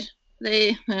 tried,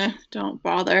 they don't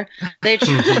bother. They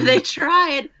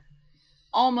tried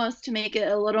almost to make it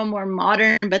a little more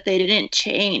modern, but they didn't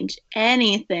change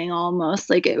anything almost.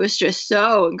 Like it was just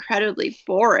so incredibly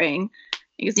boring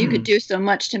because you could do so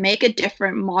much to make a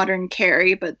different modern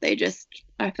Carrie, but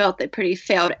I felt they pretty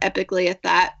failed epically at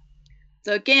that.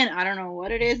 So again, I don't know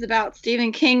what it is about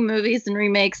Stephen King movies and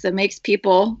remakes that makes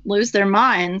people lose their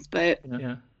minds, but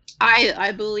Yeah.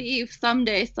 I believe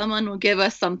someday someone will give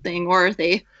us something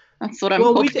worthy. That's what I'm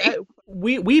Well, hoping.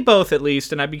 we both, at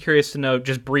least, and I'd be curious to know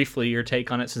just briefly your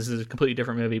take on it since it's a completely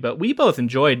different movie, but we both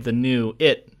enjoyed the new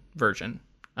It version,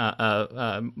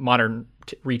 modern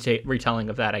retelling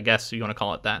of that, I guess you want to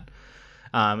call it that.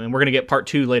 And we're going to get part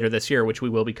 2 later this year, which we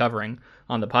will be covering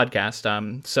on the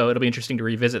podcast. So it'll be interesting to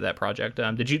revisit that project.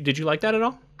 Did you like that at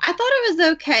all? I thought it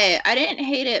was okay. I didn't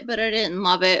hate it, but I didn't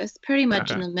love it. It was pretty much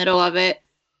in the middle of it.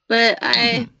 But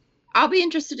I'll be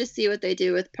interested to see what they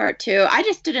do with part 2. I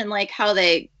just didn't like how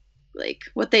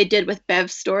what they did with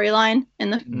Bev's storyline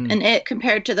in it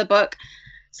compared to the book.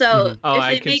 So Oh, if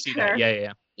I they can make see her, that.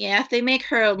 Yeah. yeah, if they make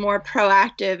her more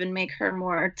proactive and make her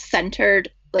more centered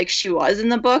like she was in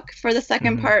the book for the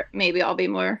second part, maybe I'll be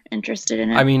more interested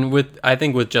in it. I mean, I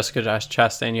think with Jessica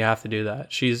Chastain, you have to do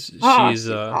that. She's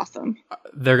awesome.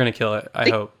 They're gonna kill it. I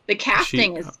hope The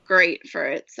casting is great for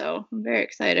it, so I'm very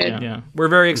excited. Yeah. We're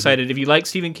very excited. If you like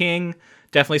Stephen King,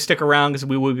 definitely stick around because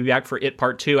we will be back for It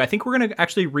Part 2. I think we're going to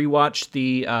actually rewatch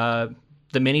the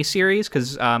miniseries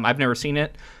because I've never seen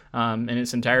it in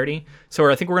its entirety. So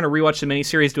I think we're going to rewatch the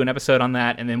miniseries, do an episode on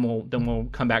that, and then we'll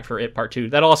come back for It Part 2.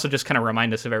 That'll also just kind of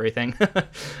remind us of everything.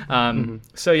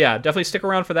 So yeah, definitely stick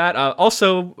around for that.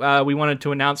 Also, we wanted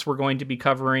to announce we're going to be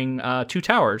covering Two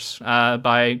Towers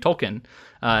by Tolkien.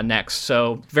 Next.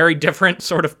 So very different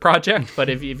sort of project, but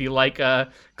if you like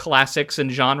classics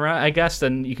and genre, I guess,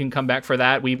 then you can come back for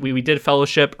that. We did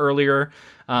Fellowship earlier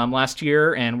last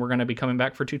year, and we're going to be coming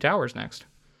back for Two Towers next.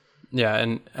 Yeah,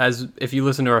 and if you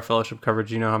listen to our Fellowship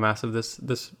coverage, you know how massive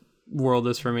this world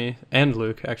is for me and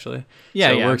Luke, actually.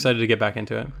 So we're excited to get back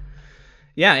into it.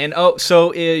 Yeah, and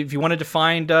so if you wanted to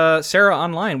find Sarah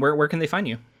online, where can they find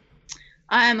you?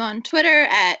 I'm on Twitter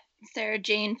at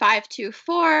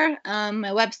SarahJane524. My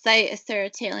website is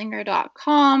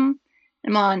sarahtailinger.com.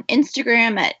 I'm on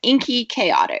Instagram at Inky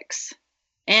Chaotix.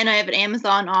 And I have an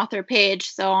Amazon author page,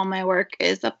 so all my work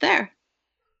is up there.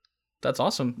 That's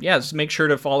awesome. Yeah, just make sure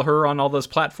to follow her on all those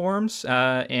platforms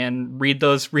and read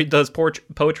those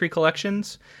poetry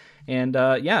collections. And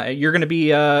you're gonna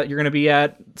be at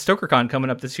StokerCon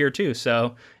coming up this year too.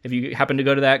 So if you happen to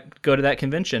go to that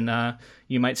convention,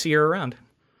 you might see her around.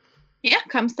 Yeah,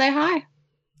 come say hi.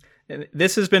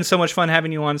 This has been so much fun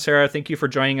having you on, Sarah. Thank you for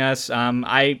joining us.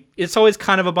 It's always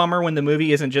kind of a bummer when the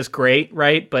movie isn't just great,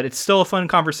 right? But it's still a fun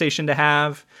conversation to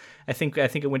have. I think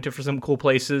it went to for some cool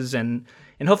places, and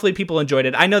hopefully people enjoyed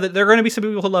it. I know that there are going to be some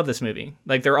people who love this movie,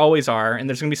 like there always are, and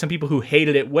there's going to be some people who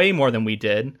hated it way more than we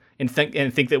did, and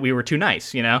think that we were too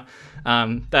nice. You know,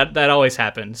 that always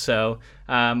happens. So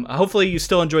hopefully you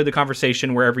still enjoyed the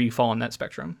conversation wherever you fall on that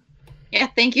spectrum. Yeah,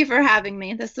 thank you for having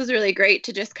me. This was really great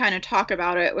to just kind of talk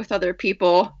about it with other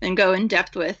people and go in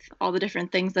depth with all the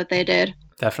different things that they did.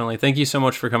 Definitely. Thank you so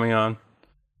much for coming on.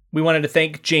 We wanted to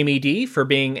thank Jamie D for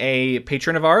being a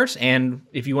patron of ours. And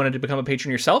if you wanted to become a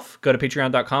patron yourself, go to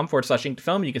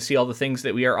patreon.com/InkToFilm. You can see all the things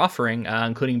that we are offering,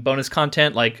 including bonus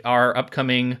content like our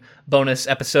upcoming bonus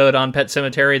episode on Pet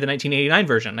Sematary, the 1989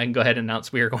 version. I can go ahead and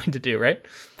announce we are going to do, right?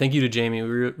 Thank you to Jamie.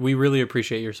 We really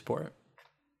appreciate your support.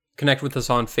 Connect with us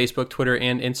on Facebook, Twitter,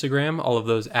 and Instagram, all of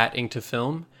those at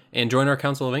InkToFilm, and join our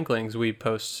Council of Inklings. We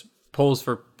post polls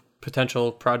for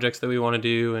potential projects that we want to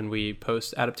do, and we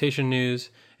post adaptation news,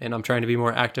 and I'm trying to be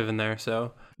more active in there.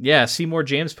 So yeah, see more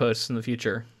James posts in the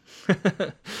future.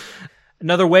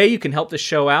 Another way you can help this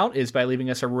show out is by leaving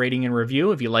us a rating and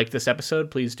review. If you like this episode,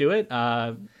 please do it.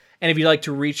 And if you'd like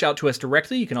to reach out to us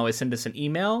directly, you can always send us an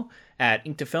email at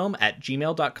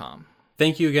inktofilm@gmail.com.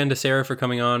 Thank you again to Sarah for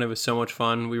coming on. It was so much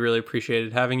fun. We really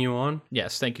appreciated having you on.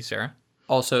 Yes, thank you, Sarah.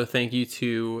 Also, thank you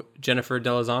to Jennifer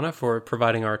Delazana for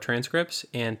providing our transcripts,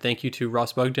 and thank you to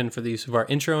Ross Bugden for the use of our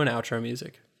intro and outro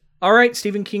music. All right,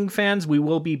 Stephen King fans, we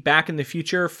will be back in the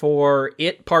future for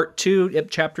It Part 2,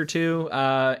 It Chapter 2,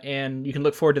 and you can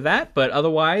look forward to that. But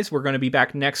otherwise, we're going to be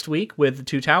back next week with The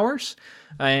Two Towers,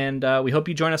 and we hope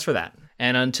you join us for that.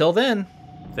 And until then,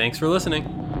 thanks for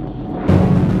listening.